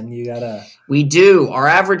 Base. Come on, Nathan, you gotta. We do. Our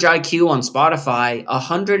average IQ on Spotify,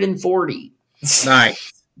 140.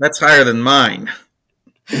 Nice. That's higher than mine.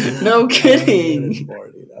 No kidding.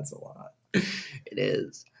 140, that's a lot. It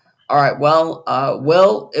is. All right. Well,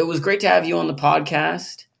 Will, it was great to have you on the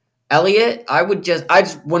podcast. Elliot, I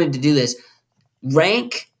just wanted to do this.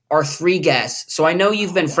 Rank our 3 guests. So I know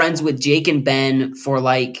you've been friends with Jake and Ben for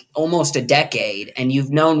like almost a decade, and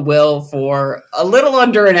you've known Will for a little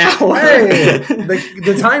under an hour. Hey,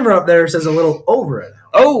 the timer up there says a little over an hour.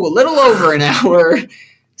 Oh, a little over an hour.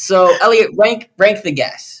 So, Elliot, rank the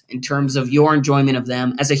guests in terms of your enjoyment of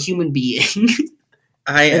them as a human being.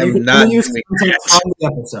 I am not doing that. On the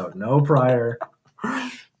episode, no prior.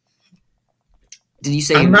 Did you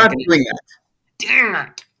say I'm not doing that? Damn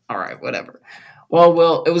it. All right, whatever. Well,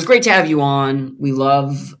 Will, it was great to have you on. We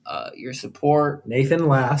love your support. Nathan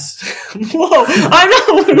last. Whoa, I'm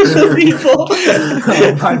not one of the people.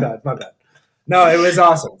 Oh, my bad. No, it was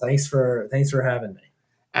awesome. Thanks for having me.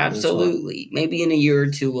 Absolutely. Maybe in a year or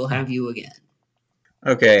two we'll have you again.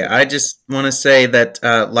 Okay, I just want to say that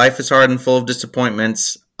life is hard and full of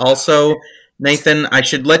disappointments. Also, Nathan, I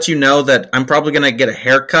should let you know that I'm probably going to get a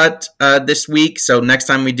haircut this week. So next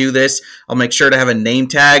time we do this, I'll make sure to have a name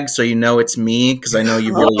tag so you know it's me, because I know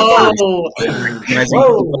you really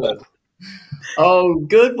Oh,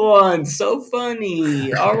 good one. So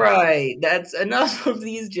funny. All right. That's enough of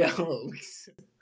these jokes.